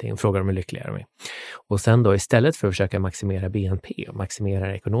eller någonting och fråga dem hur lyckliga de är. Och sen då istället för att försöka maximera BNP och maximera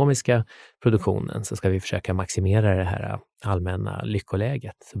den ekonomiska produktionen, så ska vi försöka maximera det här allmänna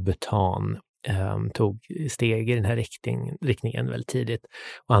lyckoläget. Så Bhutan tog steg i den här riktningen väldigt tidigt,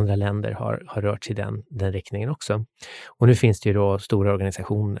 och andra länder har rört sig i den riktningen också. Och nu finns det ju då stora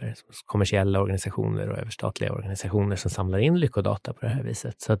organisationer, kommersiella organisationer och överstatliga organisationer som samlar in lyckodata på det här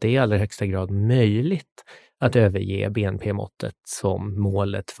viset. Så att det är i allra högsta grad möjligt att överge BNP-måttet som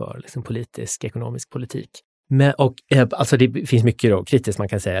målet för liksom ekonomisk politik. Alltså det finns mycket då kritiskt, man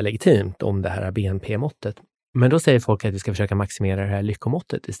kan säga legitimt, om det här BNP-måttet. Men då säger folk att vi ska försöka maximera det här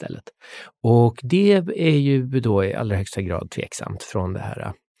lyckomåttet istället. Och det är ju då i allra högsta grad tveksamt från det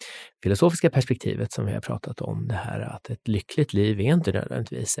här filosofiska perspektivet som vi har pratat om. Det här att ett lyckligt liv är inte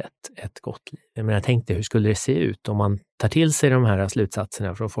nödvändigtvis ett gott liv. Jag menar, jag tänkte, hur skulle det se ut om man tar till sig de här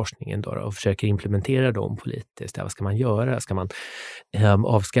slutsatserna från forskningen då och försöker implementera dem politiskt? Vad ska man göra? Ska man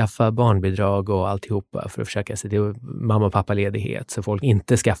avskaffa barnbidrag och alltihopa för att försöka se till mamma- och pappaledighet så folk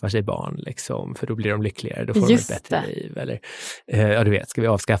inte skaffar sig barn liksom, för då blir de lyckligare, då får de ett bättre liv. Eller ska vi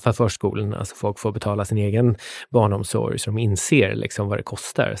avskaffa förskolan, alltså folk får betala sin egen barnomsorg så de inser liksom vad det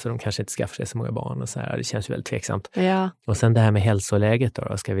kostar, så de kanske inte skaffar sig så många barn och så här. Det känns ju väldigt tveksamt. Ja. Och sen det här med hälsoläget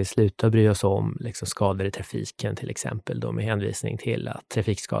då, ska vi sluta bry oss om liksom skador i trafiken till exempel då, med hänvisning till att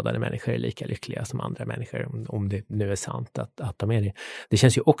trafikskadade människor är lika lyckliga som andra människor, om det nu är sant att de är det. Det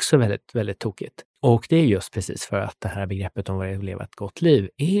känns ju också väldigt, väldigt tokigt. Och det är just precis för att det här begreppet om vad det är att leva ett gott liv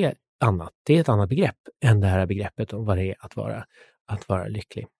är annat. Det är ett annat begrepp än det här begreppet om vad det är att vara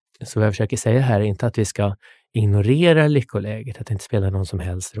lycklig. Så vad jag försöker säga här är inte att vi ska ignorera lyckoläget, att det inte spelar någon som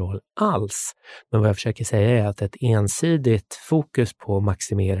helst roll alls. Men vad jag försöker säga är att ett ensidigt fokus på att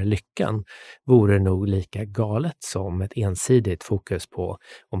maximera lyckan vore nog lika galet som ett ensidigt fokus på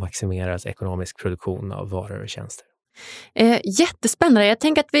att maximera ekonomisk produktion av varor och tjänster. Jättespännande. Jag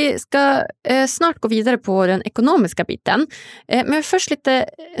tänker att vi ska snart gå vidare på den ekonomiska biten. Men jag är först lite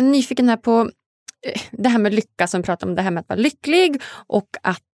nyfiken här på det här med lycka som vi pratar om, det här med att vara lycklig och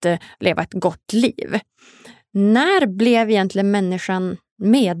att leva ett gott liv. När blev egentligen människan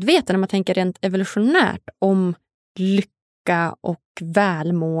medveten, om man tänker rent evolutionärt, om lycka och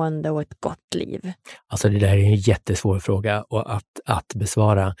välmående och ett gott liv? Alltså det där är en jättesvår fråga att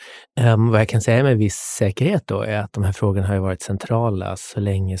besvara. Vad jag kan säga med viss säkerhet då är att de här frågorna har ju varit centrala så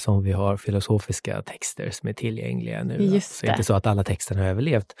länge som vi har filosofiska texter som är tillgängliga nu. Just det. Så inte så att alla texterna har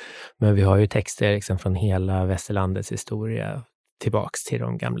överlevt, men vi har ju texter liksom från hela västerlandets historia tillbaks till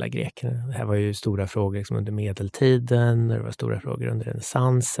de gamla grekerna. Det här var ju stora frågor liksom under medeltiden, det var stora frågor under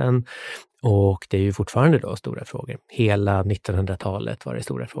renässansen och det är ju fortfarande då stora frågor. Hela 1900-talet var det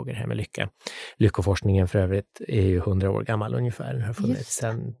stora frågor här med lycka. Lyckoforskningen för övrigt är ju 100 år gammal ungefär, den har funnits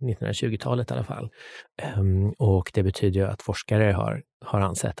sedan 1920-talet i alla fall. Och det betyder ju att forskare har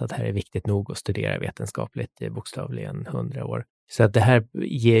ansett att det här är viktigt nog att studera vetenskapligt i bokstavligen 100 år. Så att det här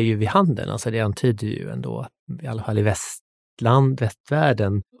ger ju vid handen, alltså det antyder ju ändå att i alla fall i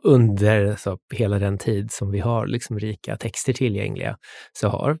västvärlden under hela den tid som vi har liksom rika texter tillgängliga så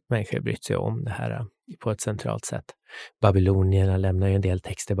har människor brytt sig om det här på ett centralt sätt. Babylonierna lämnar ju en del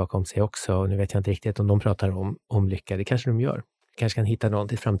texter bakom sig också och nu vet jag inte riktigt om de pratar om lycka, det kanske de gör. Kanske kan hitta någon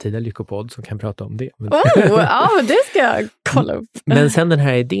till framtida lyckopodd som kan prata om det. Ja, det ska jag kolla upp. Men sen den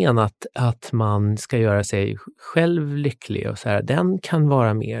här idén att man ska göra sig själv lycklig och så här, den kan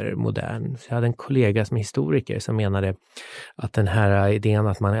vara mer modern. Så jag hade en kollega som är historiker som menade att den här idén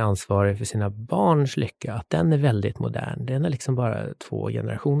att man är ansvarig för sina barns lycka, att den är väldigt modern. Den är liksom bara 2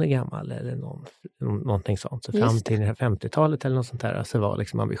 generationer gammal eller någonting sånt. Så fram till 50-talet eller något sånt där så var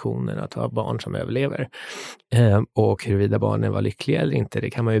liksom ambitionen att ha barn som överlever. Och huruvida barnen var lyckliga eller inte, det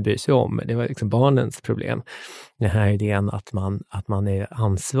kan man ju bry sig om. Det var liksom barnens problem. Den här idén att man är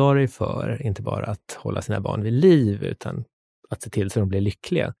ansvarig för inte bara att hålla sina barn vid liv utan att se till så de blir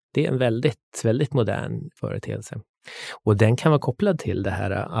lyckliga. Det är en väldigt, väldigt modern företeelse. Och den kan vara kopplad till det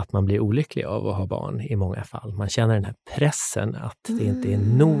här att man blir olycklig av att ha barn i många fall. Man känner den här pressen att det inte är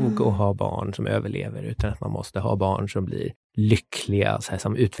nog att ha barn som överlever utan att man måste ha barn som blir lyckliga, så här,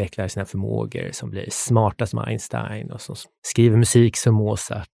 som utvecklar sina förmågor, som blir smarta som Einstein och som skriver musik som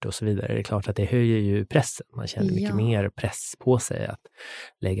Mozart och så vidare. Det är klart att det höjer ju pressen. Man känner mycket mer press på sig att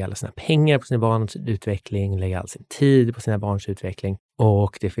lägga alla sina pengar på sina barns utveckling, lägga all sin tid på sina barns utveckling.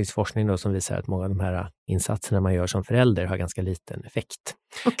 Och det finns forskning då som visar att många av de här insatserna man gör som förälder har ganska liten effekt.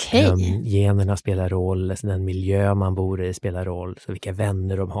 Okej. Generna spelar roll, alltså den miljö man bor i spelar roll, så vilka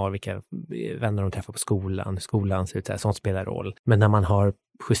vänner de har, vilka vänner de träffar på skolan ser ut så här, sånt spelar roll. Men när man har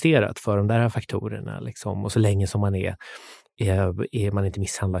justerat för de där faktorerna liksom, och så länge som man är man inte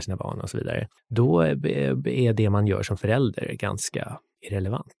misshandlar sina barn och så vidare, då är det man gör som förälder ganska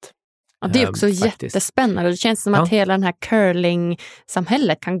irrelevant. Ja, det är också jättespännande. Det känns som att hela den här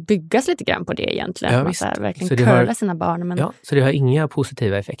curling-samhället kan byggas lite grann på det egentligen. Ja, att verkligen curla sina barn. Men... Ja, så det har inga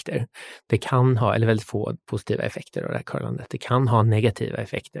positiva effekter. Det kan ha, eller väldigt få positiva effekter av det här curlandet. Det kan ha negativa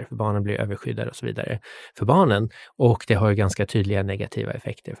effekter, för barnen blir överskyddade och så vidare för barnen. Och det har ju ganska tydliga negativa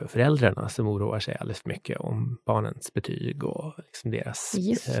effekter för föräldrarna som oroar sig alldeles för mycket om barnens betyg och liksom deras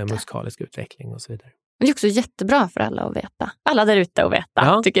musikaliska utveckling och så vidare. Men det är också jättebra för alla att veta. Alla där ute att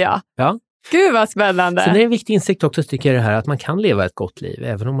veta, tycker jag. Ja. Gud vad spännande. Så det är en viktig insikt också, tycker jag, det här att man kan leva ett gott liv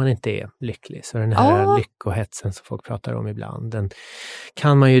även om man inte är lycklig. Så den här lyckohetsen som folk pratar om ibland, den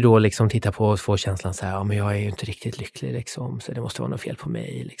kan man ju då liksom titta på och få känslan så här, ja men jag är ju inte riktigt lycklig liksom, så det måste vara något fel på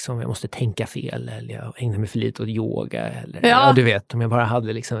mig liksom. Jag måste tänka fel eller jag ägnar mig för lite åt yoga eller du vet, om jag bara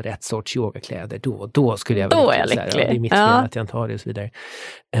hade liksom rätt sorts yogakläder då skulle jag vara lycklig. Så här, det är mitt fel att jag inte har det och så vidare.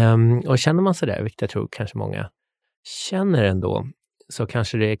 Och känner man så där, vilket jag tror kanske många känner ändå, så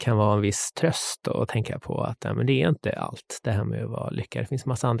kanske det kan vara en viss tröst att tänka på att men det är inte allt det här med att vara lyckad. Det finns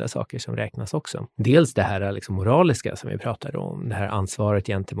massa andra saker som räknas också. Dels det här liksom moraliska som vi pratade om, det här ansvaret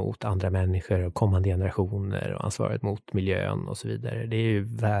gentemot andra människor och kommande generationer och ansvaret mot miljön och så vidare. Det är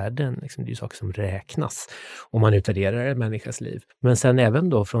ju värden, liksom, det är ju saker som räknas om man utvärderar en människas liv. Men sen även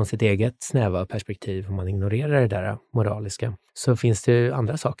då från sitt eget snäva perspektiv, om man ignorerar det där moraliska, så finns det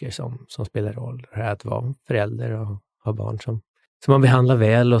andra saker som spelar roll. Det här att vara förälder och ha barn som Så man behandlar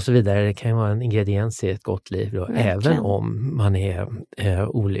väl och så vidare. Det kan ju vara en ingrediens i ett gott liv då, även om man är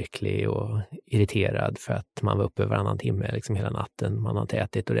olycklig och irriterad för att man var uppe varannan timme liksom hela natten. Man har inte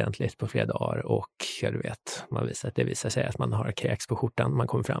ätit ordentligt på flera dagar och ja, du vet, det visar sig att man har kräks på skjortan. Man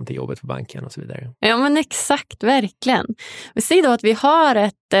kommer fram till jobbet på banken och så vidare. Ja, men exakt, verkligen. Vi ser då att vi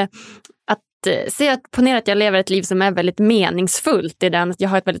har ponera att jag lever ett liv som är väldigt meningsfullt, i den att jag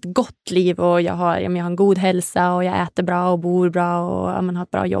har ett väldigt gott liv och jag har en god hälsa och jag äter bra och bor bra och har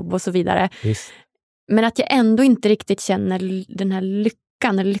ett bra jobb och så vidare. Visst. Men att jag ändå inte riktigt känner den här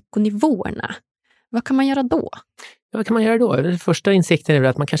lyckan eller lyckonivåerna. Vad kan man göra då? Ja, vad kan man göra då? Den första insikten är väl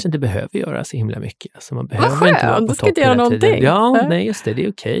att man kanske inte behöver göra så himla mycket. Alltså man behöver vad skönt, inte vara på du ska topp inte göra hela tiden. någonting. Ja, nej just det. Det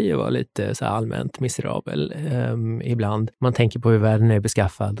är okej att vara lite så allmänt miserabel ibland. Man tänker på hur världen är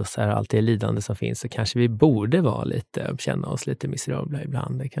beskaffad och så här, allt det lidande som finns, så kanske vi borde känna oss lite miserabla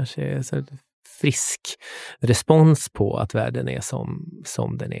ibland. Det kanske är så frisk respons på att världen är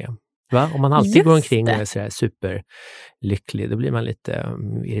som den är. Va? Om man alltid går omkring och är så här superlycklig, då blir man lite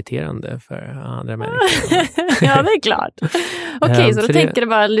irriterande för andra människor. Ja, det är klart. Okej, så då tänker du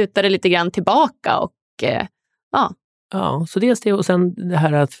bara luta det lite grann tillbaka och ja. Ja, så dels det, och sen det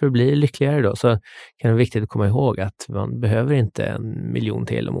här att för att bli lyckligare då, så kan det vara viktigt att komma ihåg att man behöver inte 1 miljon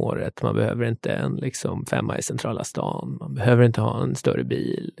till om året, man behöver inte en 5 i centrala stan, man behöver inte ha en större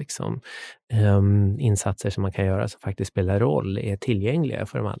bil. Insatser som man kan göra som faktiskt spelar roll är tillgängliga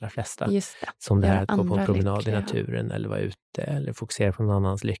för de allra flesta. Just det. Som det här att gå på en promenad i naturen eller vara ute eller fokusera på någon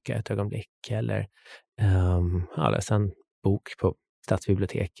annans lycka ett ögonblick eller läsa en bok på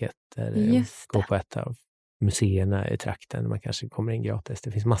stadsbiblioteket eller gå på ett av museerna i trakten, man kanske kommer in gratis.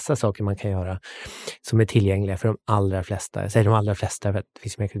 Det finns massa saker man kan göra som är tillgängliga för de allra flesta. Jag säger de allra flesta för att det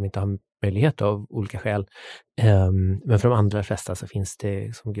finns människor som inte har möjlighet av olika skäl. Men för de allra flesta så finns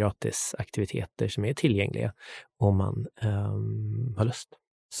det som gratis aktiviteter som är tillgängliga om man har lust.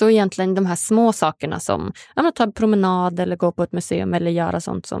 Så egentligen de här små sakerna som att ta en promenad eller gå på ett museum eller göra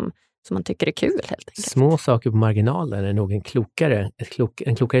sånt som man tycker är kul helt enkelt. Små saker på marginalen är nog en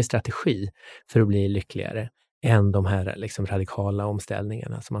klokare strategi för att bli lyckligare än de här radikala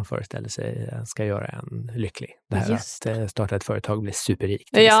omställningarna som man föreställer sig ska göra en lycklig. Det här att starta ett företag och bli superrik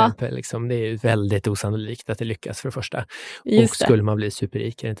till exempel. Det är ju väldigt osannolikt att det lyckas för det första. Och skulle man bli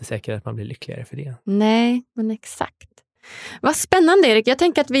superrik är det inte säkert att man blir lyckligare för det. Nej, men exakt. Vad spännande, Erik. Jag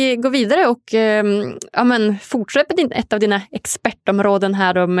tänker att vi går vidare och fortsätter ett av dina expertområden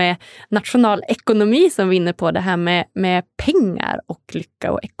här då med nationalekonomi som vi är inne på, det här med pengar och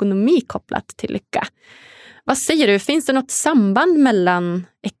lycka och ekonomi kopplat till lycka. Vad säger du? Finns det något samband mellan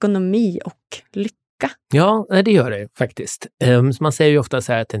ekonomi och lycka? Ja, det gör det faktiskt. Så man säger ju ofta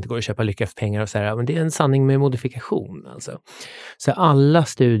så här att det inte går att köpa lycka för pengar och så här, men det är en sanning med modifikation. Alltså. Så alla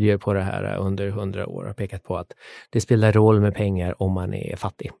studier på det här under 100 år har pekat på att det spelar roll med pengar om man är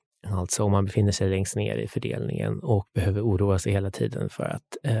fattig. Alltså om man befinner sig längst ner i fördelningen och behöver oroa sig hela tiden för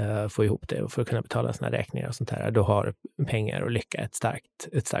att få ihop det och för att kunna betala sina räkningar och sånt här, då har pengar och lycka ett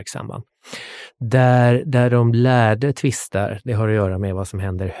starkt samband. Där de lärde tvistar, det har att göra med vad som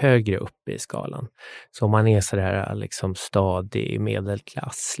händer högre upp i skalan. Så om man är sådär stadig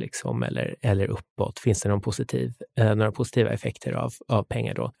medelklass eller uppåt, finns det några positiva effekter av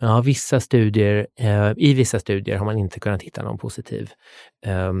pengar då? Ja, i vissa studier har man inte kunnat hitta någon positiv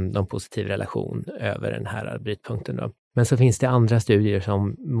relation över den här brytpunkten då. Men så finns det andra studier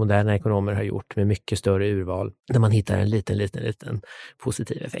som moderna ekonomer har gjort med mycket större urval där man hittar en liten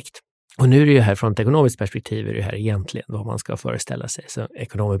positiv effekt. Och nu är det ju här från ett ekonomiskt perspektiv är det här egentligen vad man ska föreställa sig. Så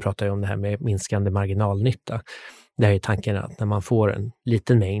ekonomer pratar ju om det här med minskande marginalnytta. Det här är tanken att när man får en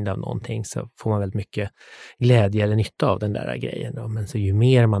liten mängd av någonting så får man väldigt mycket glädje eller nytta av den där grejen. Då. Men så ju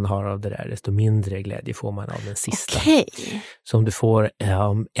mer man har av det där, desto mindre glädje får man av den sista. Okay. Så om du får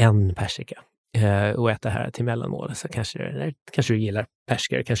en persika och äta här till mellanmål så kanske du gillar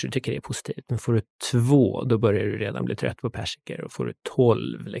persikor, kanske du tycker det är positivt. Men får du 2, då börjar du redan bli trött på persikor. Och får du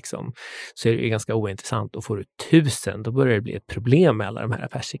 12 så är det ganska ointressant. Och får du 1000, då börjar det bli ett problem med alla de här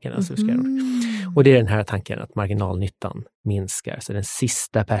persikorna. Och det är den här tanken att marginalnyttan minskar. Så den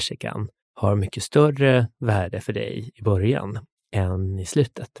sista persikan har mycket större värde för dig i början än i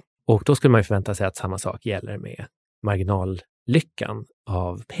slutet. Och då skulle man ju förvänta sig att samma sak gäller med marginallyckan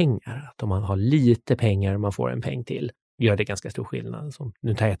av pengar. Att om man har lite pengar och man får en peng till, gör det ganska stor skillnad. Så om du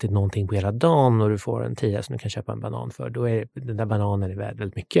inte har ätit någonting på hela dagen och du får en 10 som du kan köpa en banan för, då är den där bananen värd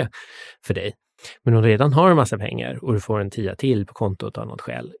väldigt mycket för dig. Men om du redan har en massa pengar och du får en 10 till på kontot av något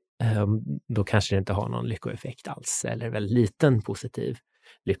skäl, då kanske det inte har någon lyckoeffekt alls, eller väldigt liten positiv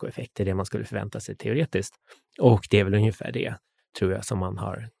lyckoeffekt. Det är det man skulle förvänta sig teoretiskt. Och det är väl ungefär det tror jag, som man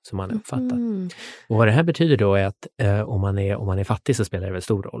har uppfattat. Och vad det här betyder då är att om man är fattig så spelar det väl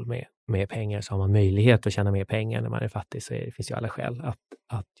stor roll med pengar. Så har man möjlighet att tjäna mer pengar när man är fattig, så det finns ju alla skäl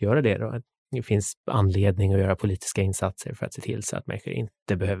att göra det då. Det finns anledning att göra politiska insatser för att se till så att människor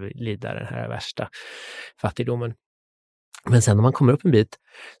inte behöver lida den här värsta fattigdomen. Men sen när man kommer upp en bit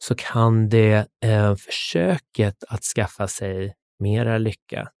så kan det försöket att skaffa sig mera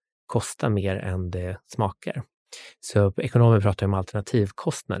lycka kosta mer än det smakar. Så ekonomer pratar om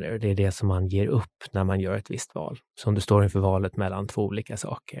alternativkostnader. Det är det som man ger upp när man gör ett visst val. Så om du står inför valet mellan två olika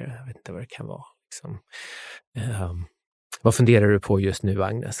saker, jag vet inte vad det kan vara. Liksom. Vad funderar du på just nu,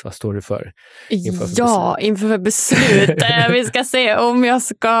 Agnes? Vad står du för? Inför beslut. Vi ska se om jag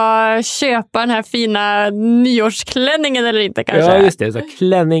ska köpa den här fina nyårsklänningen eller inte kanske. Ja, just det. Så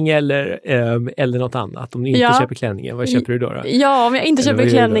klänning eller något annat. Om du inte köper klänningen, vad köper du då? Ja, om jag inte köper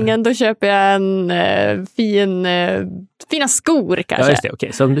klänningen då köper jag en fina skor kanske. Ja, just det.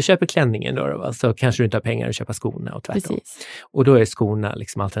 Okej. Så om du köper klänningen då så kanske du inte har pengar att köpa skorna och tvärtom. Precis. Och då är skorna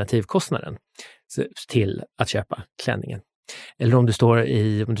liksom alternativkostnaden till att köpa klänningen. Eller om du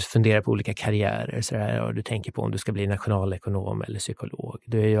funderar på olika karriärer sådär, och du tänker på om du ska bli nationalekonom eller psykolog.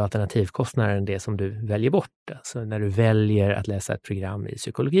 Då är ju alternativkostnaden det som du väljer bort. Så när du väljer att läsa ett program i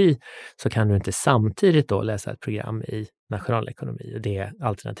psykologi så kan du inte samtidigt då läsa ett program i nationalekonomi. Det är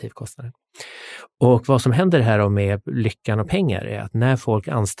alternativkostnaden. Och vad som händer här med lyckan och pengar är att när folk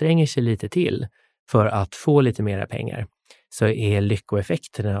anstränger sig lite till för att få lite mera pengar så är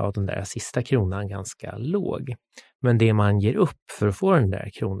lyckoeffekterna av den där sista kronan ganska låg. Men det man ger upp för att få den där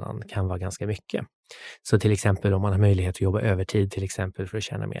kronan kan vara ganska mycket. Så till exempel om man har möjlighet att jobba övertid till exempel för att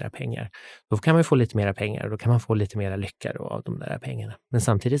tjäna mera pengar. Då kan man få lite mera pengar och då kan man få lite mera lycka då av de där pengarna. Men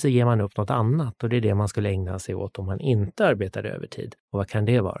samtidigt så ger man upp något annat och det är det man skulle ägna sig åt om man inte arbetade övertid. Och vad kan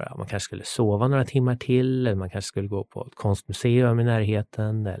det vara? Man kanske skulle sova några timmar till, eller man kanske skulle gå på ett konstmuseum i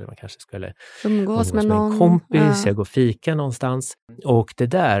närheten, eller man kanske skulle umgås med en kompis, gå och fika någonstans. Och det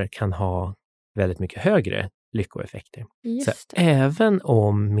där kan ha väldigt mycket högre lyckoeffekter. Så även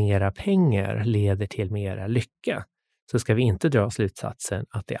om mera pengar leder till mera lycka så ska vi inte dra slutsatsen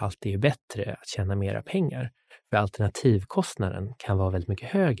att det alltid är bättre att tjäna mera pengar. För alternativkostnaden kan vara väldigt mycket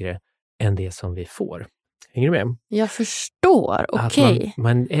högre än det som vi får. Hänger du med? Jag förstår, okej.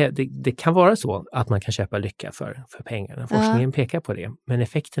 Det kan vara så att man kan köpa lycka för pengarna. Forskningen pekar på det. Men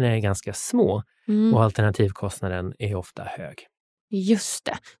effekterna är ganska små och alternativkostnaden är ofta hög. Just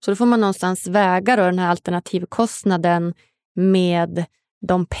det. Så då får man någonstans väga då den här alternativkostnaden med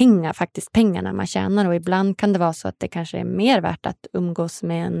de pengarna man tjänar. Och ibland kan det vara så att det kanske är mer värt att umgås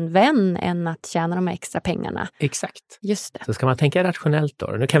med en vän än att tjäna de här extra pengarna. Exakt. Just det. Så ska man tänka rationellt då.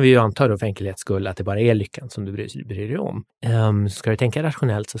 Nu kan vi ju anta då för enkelhets skull att det bara är lyckan som du bryr dig om. Ska du tänka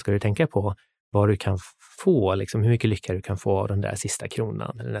rationellt så ska du tänka på vad du kan få, liksom hur mycket lycka du kan få av den där sista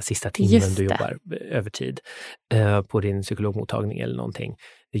kronan, den där sista timmen du jobbar övertid på din psykologmottagning eller någonting.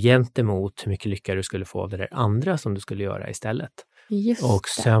 Gentemot hur mycket lycka du skulle få av det där andra som du skulle göra istället. Och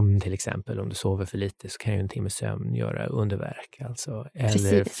sömn till exempel, om du sover för lite så kan ju en timme sömn göra underverk. Alltså.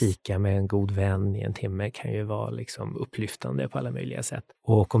 Eller fika med en god vän i en timme kan ju vara liksom upplyftande på alla möjliga sätt.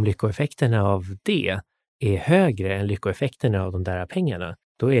 Och om lyckoeffekterna av det är högre än lyckoeffekterna av de där pengarna,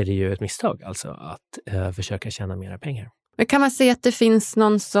 då är det ju ett misstag alltså att försöka tjäna mera pengar. Men kan man säga att det finns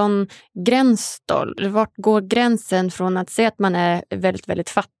någon sån gräns då? Vart går gränsen från att säga att man är väldigt, väldigt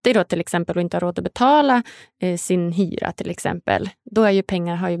fattig då till exempel och inte har råd att betala sin hyra till exempel? Då är ju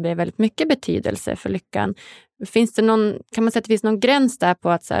pengar har ju väldigt mycket betydelse för lyckan. Finns det kan man säga att det finns någon gräns där på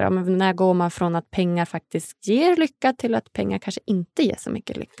att så här, när går man från att pengar faktiskt ger lycka till att pengar kanske inte ger så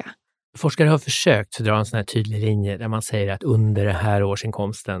mycket lycka? Forskare har försökt dra en sån här tydlig linje där man säger att under den här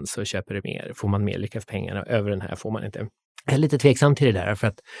årsinkomsten så får man mer lycka för pengarna, över den här får man inte. Jag är lite tveksam till det där för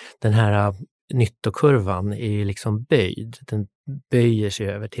att den här nyttokurvan är ju liksom böjd. Den böjer sig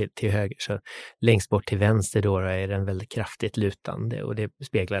över till höger, så längst bort till vänster då är den väldigt kraftigt lutande och det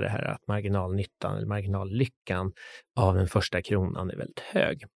speglar det här att marginalnyttan eller marginallyckan av den första kronan är väldigt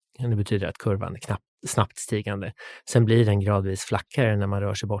hög. Det betyder att kurvan är snabbt stigande. Sen blir den gradvis flackare när man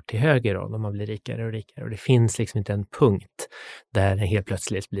rör sig bort till höger och när man blir rikare och rikare. Och det finns liksom inte en punkt där den helt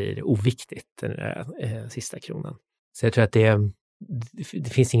plötsligt blir oviktigt, den där sista kronan. Så jag tror att det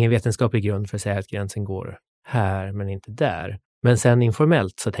finns ingen vetenskaplig grund för att säga att gränsen går här men inte där. Men sen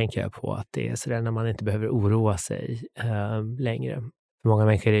informellt så tänker jag på att det är sådär när man inte behöver oroa sig längre. För många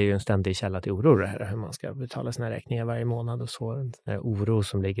människor är ju en ständig källa till oro det här, hur man ska betala sina räkningar varje månad och så. Den här oro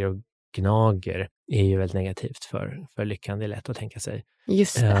som ligger och gnager är ju väldigt negativt för lyckan, det är lätt att tänka sig.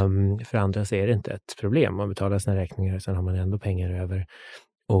 Just det. För andra så är det inte ett problem, man betalar sina räkningar och sen har man ändå pengar över.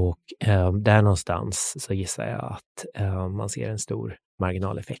 Och där någonstans så gissar jag att man ser en stor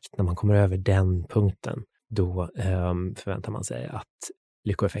marginaleffekt. När man kommer över den punkten, då förväntar man sig att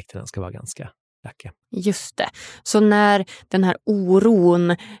lyckoeffekterna ska vara ganska lacka. Just det. Så när den här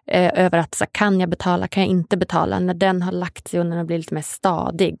oron över att så, kan jag betala, kan jag inte betala, när den har lagt sig och när den blir lite mer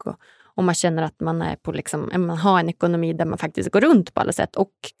stadig och man känner att man är på man har en ekonomi där man faktiskt går runt på alla sätt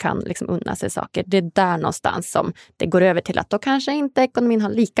och kan liksom unna sig saker. Det är där någonstans som det går över till att då kanske inte ekonomin har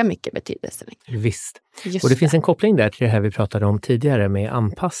lika mycket betydelse längre. Visst. Och det finns en koppling där till det här vi pratade om tidigare med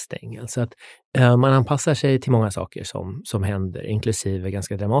anpassning. Alltså att man anpassar sig till många saker som händer, inklusive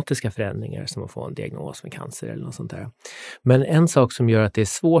ganska dramatiska förändringar som att få en diagnos med cancer eller något sånt där. Men en sak som gör att det är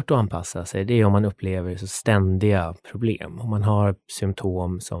svårt att anpassa sig, det är om man upplever så ständiga problem. Om man har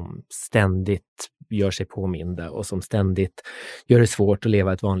symptom som ständigt gör sig påminda och som ständigt gör det svårt att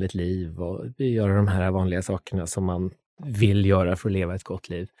leva ett vanligt liv och göra de här vanliga sakerna som man vill göra för att leva ett gott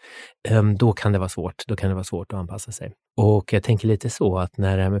liv, då kan det vara svårt. Då kan det vara svårt att anpassa sig. Och jag tänker lite så att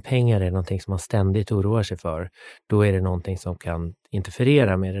när det här med pengar är någonting som man ständigt oroar sig för, då är det någonting som kan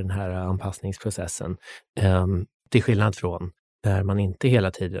interferera med den här anpassningsprocessen. Till skillnad från där man inte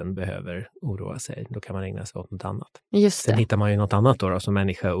hela tiden behöver oroa sig. Då kan man ägna sig åt något annat. Just det. Sen hittar man ju något annat då som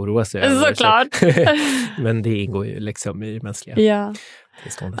människa oroar sig över. Såklart. Men det ingår ju liksom i mänskliga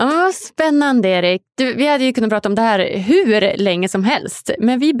tillståndet. Ja, spännande Erik. Vi hade ju kunnat prata om det här hur länge som helst.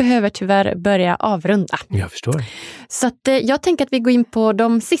 Men vi behöver tyvärr börja avrunda. Jag förstår. Så att, jag tänker att vi går in på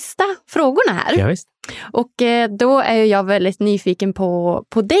de sista frågorna här. Ja, visst. Och då är jag väldigt nyfiken på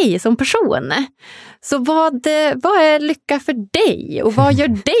dig som person. Så vad är lycka för dig? Och vad gör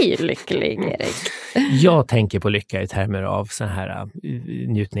dig lycklig, Erik? Jag tänker på lycka i termer av så här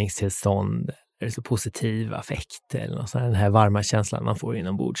njutningstillstånd, eller så positiv affekt eller något sånt, den här varma känslan man får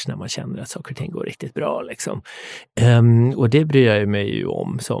inombords när man känner att saker och ting går riktigt bra. Liksom. Och det bryr jag mig ju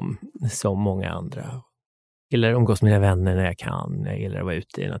om som många andra. Jag gillar att umgås med mina vänner när jag kan. Jag gillar att vara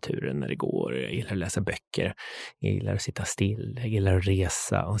ute i naturen när det går. Jag gillar att läsa böcker. Jag gillar att sitta still. Jag gillar att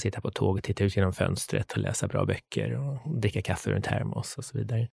resa och sitta på tåg och titta ut genom fönstret och läsa bra böcker och dricka kaffe ur en termos och så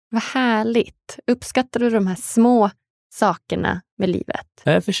vidare. Vad härligt. Uppskattar du de här små sakerna med livet?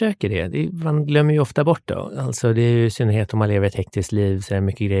 Jag försöker det. Man glömmer ju ofta bort då. Alltså det är ju i synnerhet om man lever ett hektiskt liv så är det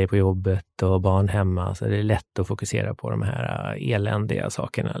mycket grejer på jobbet och barn hemma. Så det är lätt att fokusera på de här eländiga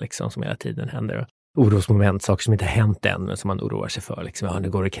sakerna liksom, som hela tiden händer. Orosmoment, saker som inte har hänt än men som man oroar sig för. Liksom, nu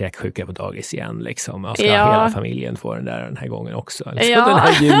går det kräksjuka på dagis igen. Liksom. Ska hela familjen få den här gången också? Liksom, den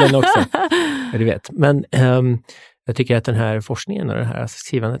här julen också. Ja, du vet. Men jag tycker att den här forskningen och det här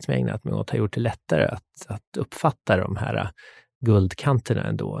skrivandet som jag ägnat mig åt har gjort det lättare att uppfatta de här guldkanterna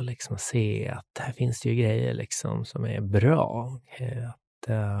ändå. Liksom, se att här finns det ju grejer liksom, som är bra.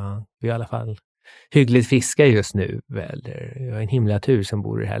 Att vi i alla fall hyggligt friska just nu. Eller jag har en himla tur som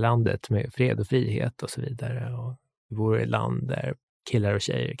bor i det här landet med fred och frihet och så vidare. Och vi bor i ett land där killar och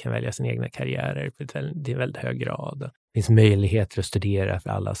tjejer kan välja sina egna karriärer i väldigt hög grad. Det finns möjligheter att studera för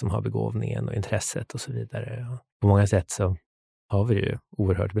alla som har begåvningen och intresset och så vidare. Och på många sätt så har vi det ju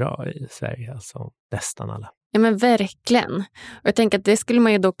oerhört bra i Sverige, alltså nästan alla. Ja men verkligen. Och jag tänker att det skulle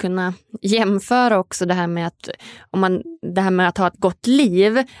man ju då kunna jämföra också det här med att det här med att ha ett gott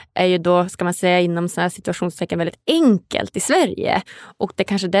liv är ju då, ska man säga, inom sådana här situationstecken väldigt enkelt i Sverige. Och det är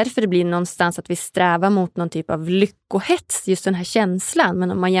kanske därför det blir någonstans att vi strävar mot någon typ av lyckohets, just den här känslan.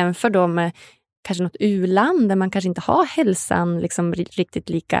 Men om man jämför då med kanske något u-land där man kanske inte har hälsan liksom riktigt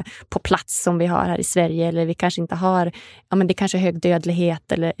lika på plats som vi har här i Sverige, eller vi kanske inte har, men det kanske är hög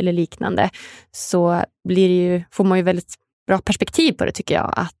dödlighet eller liknande, så blir det ju, får man ju väldigt bra perspektiv på det tycker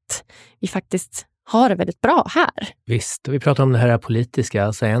jag, att vi faktiskt har det väldigt bra här. Visst, och vi pratar om det här politiska,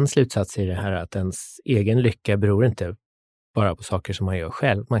 alltså en slutsats i det här att ens egen lycka beror inte bara på saker som man gör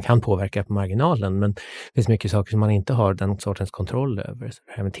själv. Man kan påverka på marginalen, men det finns mycket saker som man inte har den sortens kontroll över. Så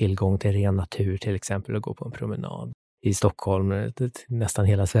det här med tillgång till ren natur till exempel, att gå på en promenad. I Stockholm, nästan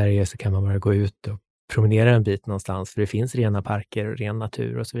hela Sverige, så kan man bara gå ut och promenera en bit någonstans, för det finns rena parker och ren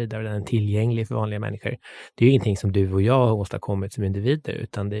natur och så vidare. Den är tillgänglig för vanliga människor. Det är ju ingenting som du och jag har åstadkommit som individer,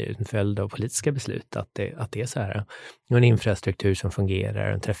 utan det är en följd av politiska beslut att det är så här. Och en infrastruktur som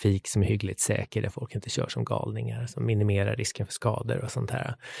fungerar, en trafik som är hyggligt säker där folk inte kör som galningar, som minimerar risken för skador och sånt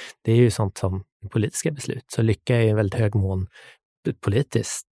här. Det är ju sånt som politiska beslut. Så lycka är en väldigt hög mån ett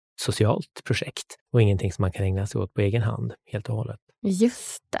politiskt, socialt projekt och ingenting som man kan ägna sig åt på egen hand helt och hållet.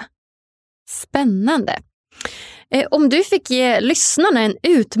 Just det. Spännande. Om du fick ge lyssnarna en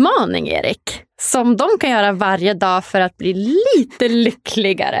utmaning, Erik, som de kan göra varje dag för att bli lite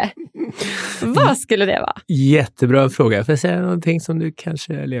lyckligare, vad skulle det vara? Jättebra fråga. Får jag säga någonting som du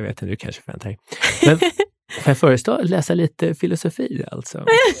kanske, eller jag vet inte, du kanske förväntar dig. Men Får jag föreslå att läsa lite filosofi alltså?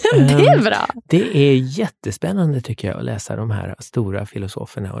 Det är bra. Det är jättespännande tycker jag att läsa de här stora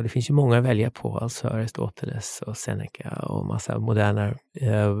filosoferna. Och det finns ju många att välja på. Alltså Aristoteles och Seneca och massa moderna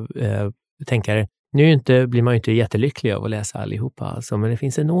tänkare. Blir man ju inte jättelycklig av att läsa allihopa alltså, men det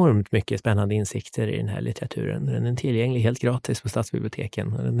finns enormt mycket spännande insikter i den här litteraturen. Den är tillgänglig helt gratis på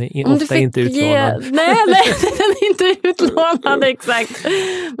stadsbiblioteken. Den är ofta inte utlånad. Nej, den är inte utlånad, exakt.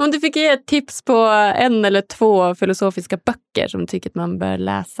 Om du fick ge ett tips på 1 eller 2 filosofiska böcker som du tycker att man bör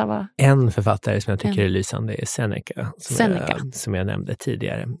läsa, va? En författare som jag tycker är lysande är Seneca. Som jag nämnde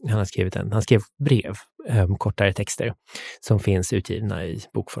tidigare. Han skrev brev, kortare texter som finns utgivna i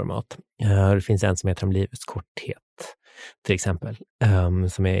bokformat. Det finns en som heter Om livets korthet till exempel,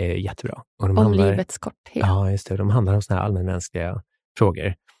 som är jättebra. Och livets korthet? Ja, just det. De handlar om såna här allmänmänskliga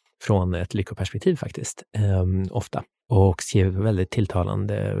frågor från ett lyckoperspektiv faktiskt, ofta. Och skriver på väldigt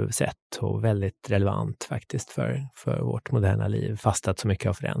tilltalande sätt och väldigt relevant faktiskt för vårt moderna liv, fast att så mycket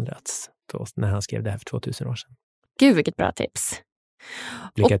har förändrats då, när han skrev det här för 2000 år sedan. Gud, vilket bra tips.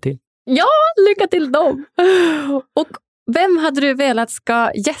 Lycka till! Ja, lycka till dem! Och vem hade du velat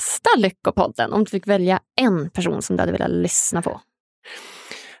ska gästa Lyckopodden om du fick välja en person som du hade velat lyssna på?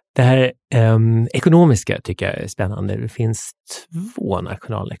 Det här ekonomiska tycker jag är spännande. Det finns 2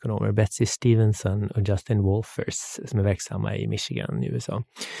 nationalekonomer, Betsy Stevenson och Justin Wolfers, som är verksamma i Michigan i USA,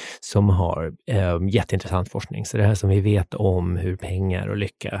 som har jätteintressant forskning. Så det här som vi vet om hur pengar och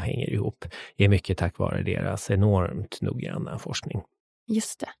lycka hänger ihop är mycket tack vare deras enormt noggranna forskning.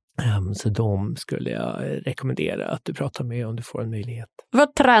 Just det. Så de skulle jag rekommendera att du pratar med om du får en möjlighet.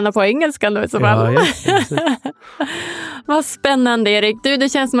 Vad träna på engelska nu så fall. Ja, Vad spännande, Erik.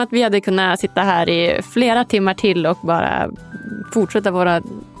 Det känns som att vi hade kunnat sitta här i flera timmar till och bara fortsätta våra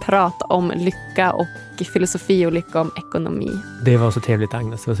prat om lycka och filosofi och lycka om ekonomi. Det var så trevligt,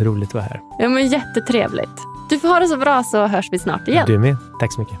 Agnes. Det var så roligt att vara här. Ja, men jättetrevligt. Du får ha det så bra, så hörs vi snart igen. Du med.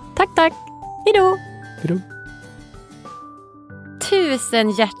 Tack så mycket. Tack. Hejdå. Hejdå.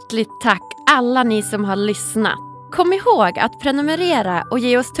 Tusen hjärtligt tack alla ni som har lyssnat. Kom ihåg att prenumerera och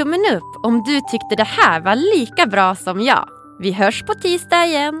ge oss tummen upp om du tyckte det här var lika bra som jag. Vi hörs på tisdag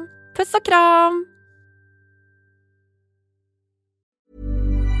igen. Puss och kram!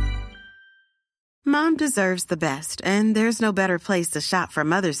 Mom deserves the best, and there's no better place to shop for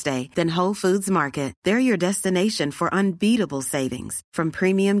Mother's Day than Whole Foods Market. They're your destination for unbeatable savings, from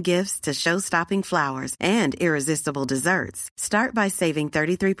premium gifts to show-stopping flowers and irresistible desserts. Start by saving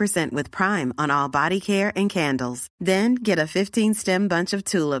 33% with Prime on all body care and candles. Then get a 15-stem bunch of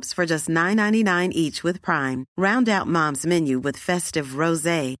tulips for just $9.99 each with Prime. Round out Mom's menu with festive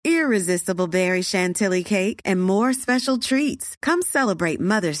rosé, irresistible berry chantilly cake, and more special treats. Come celebrate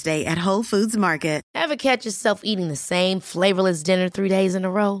Mother's Day at Whole Foods Market. Ever catch yourself eating the same flavorless dinner 3 days in a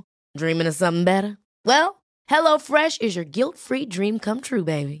row? Dreaming of something better? Well, HelloFresh is your guilt-free dream come true,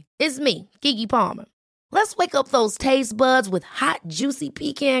 baby. It's me, Keke Palmer. Let's wake up those taste buds with hot, juicy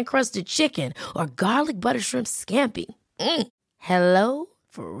pecan-crusted chicken or garlic butter shrimp scampi. Hello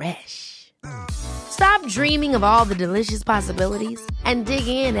Fresh. Stop dreaming of all the delicious possibilities and dig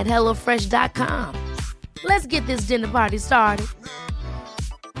in at HelloFresh.com. Let's get this dinner party started.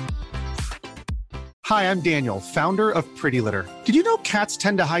 Hi, I'm Daniel, founder of Pretty Litter. Did you know cats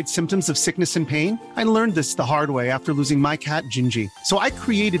tend to hide symptoms of sickness and pain? I learned this the hard way after losing my cat, Gingy. So I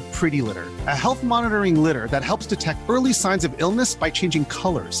created Pretty Litter, a health monitoring litter that helps detect early signs of illness by changing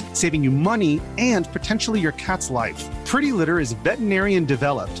colors, saving you money and potentially your cat's life. Pretty Litter is veterinarian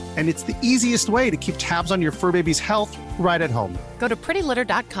developed, and it's the easiest way to keep tabs on your fur baby's health right at home. Go to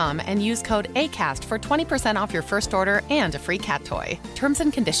prettylitter.com and use code ACAST for 20% off your first order and a free cat toy. Terms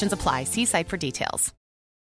and conditions apply. See site for details.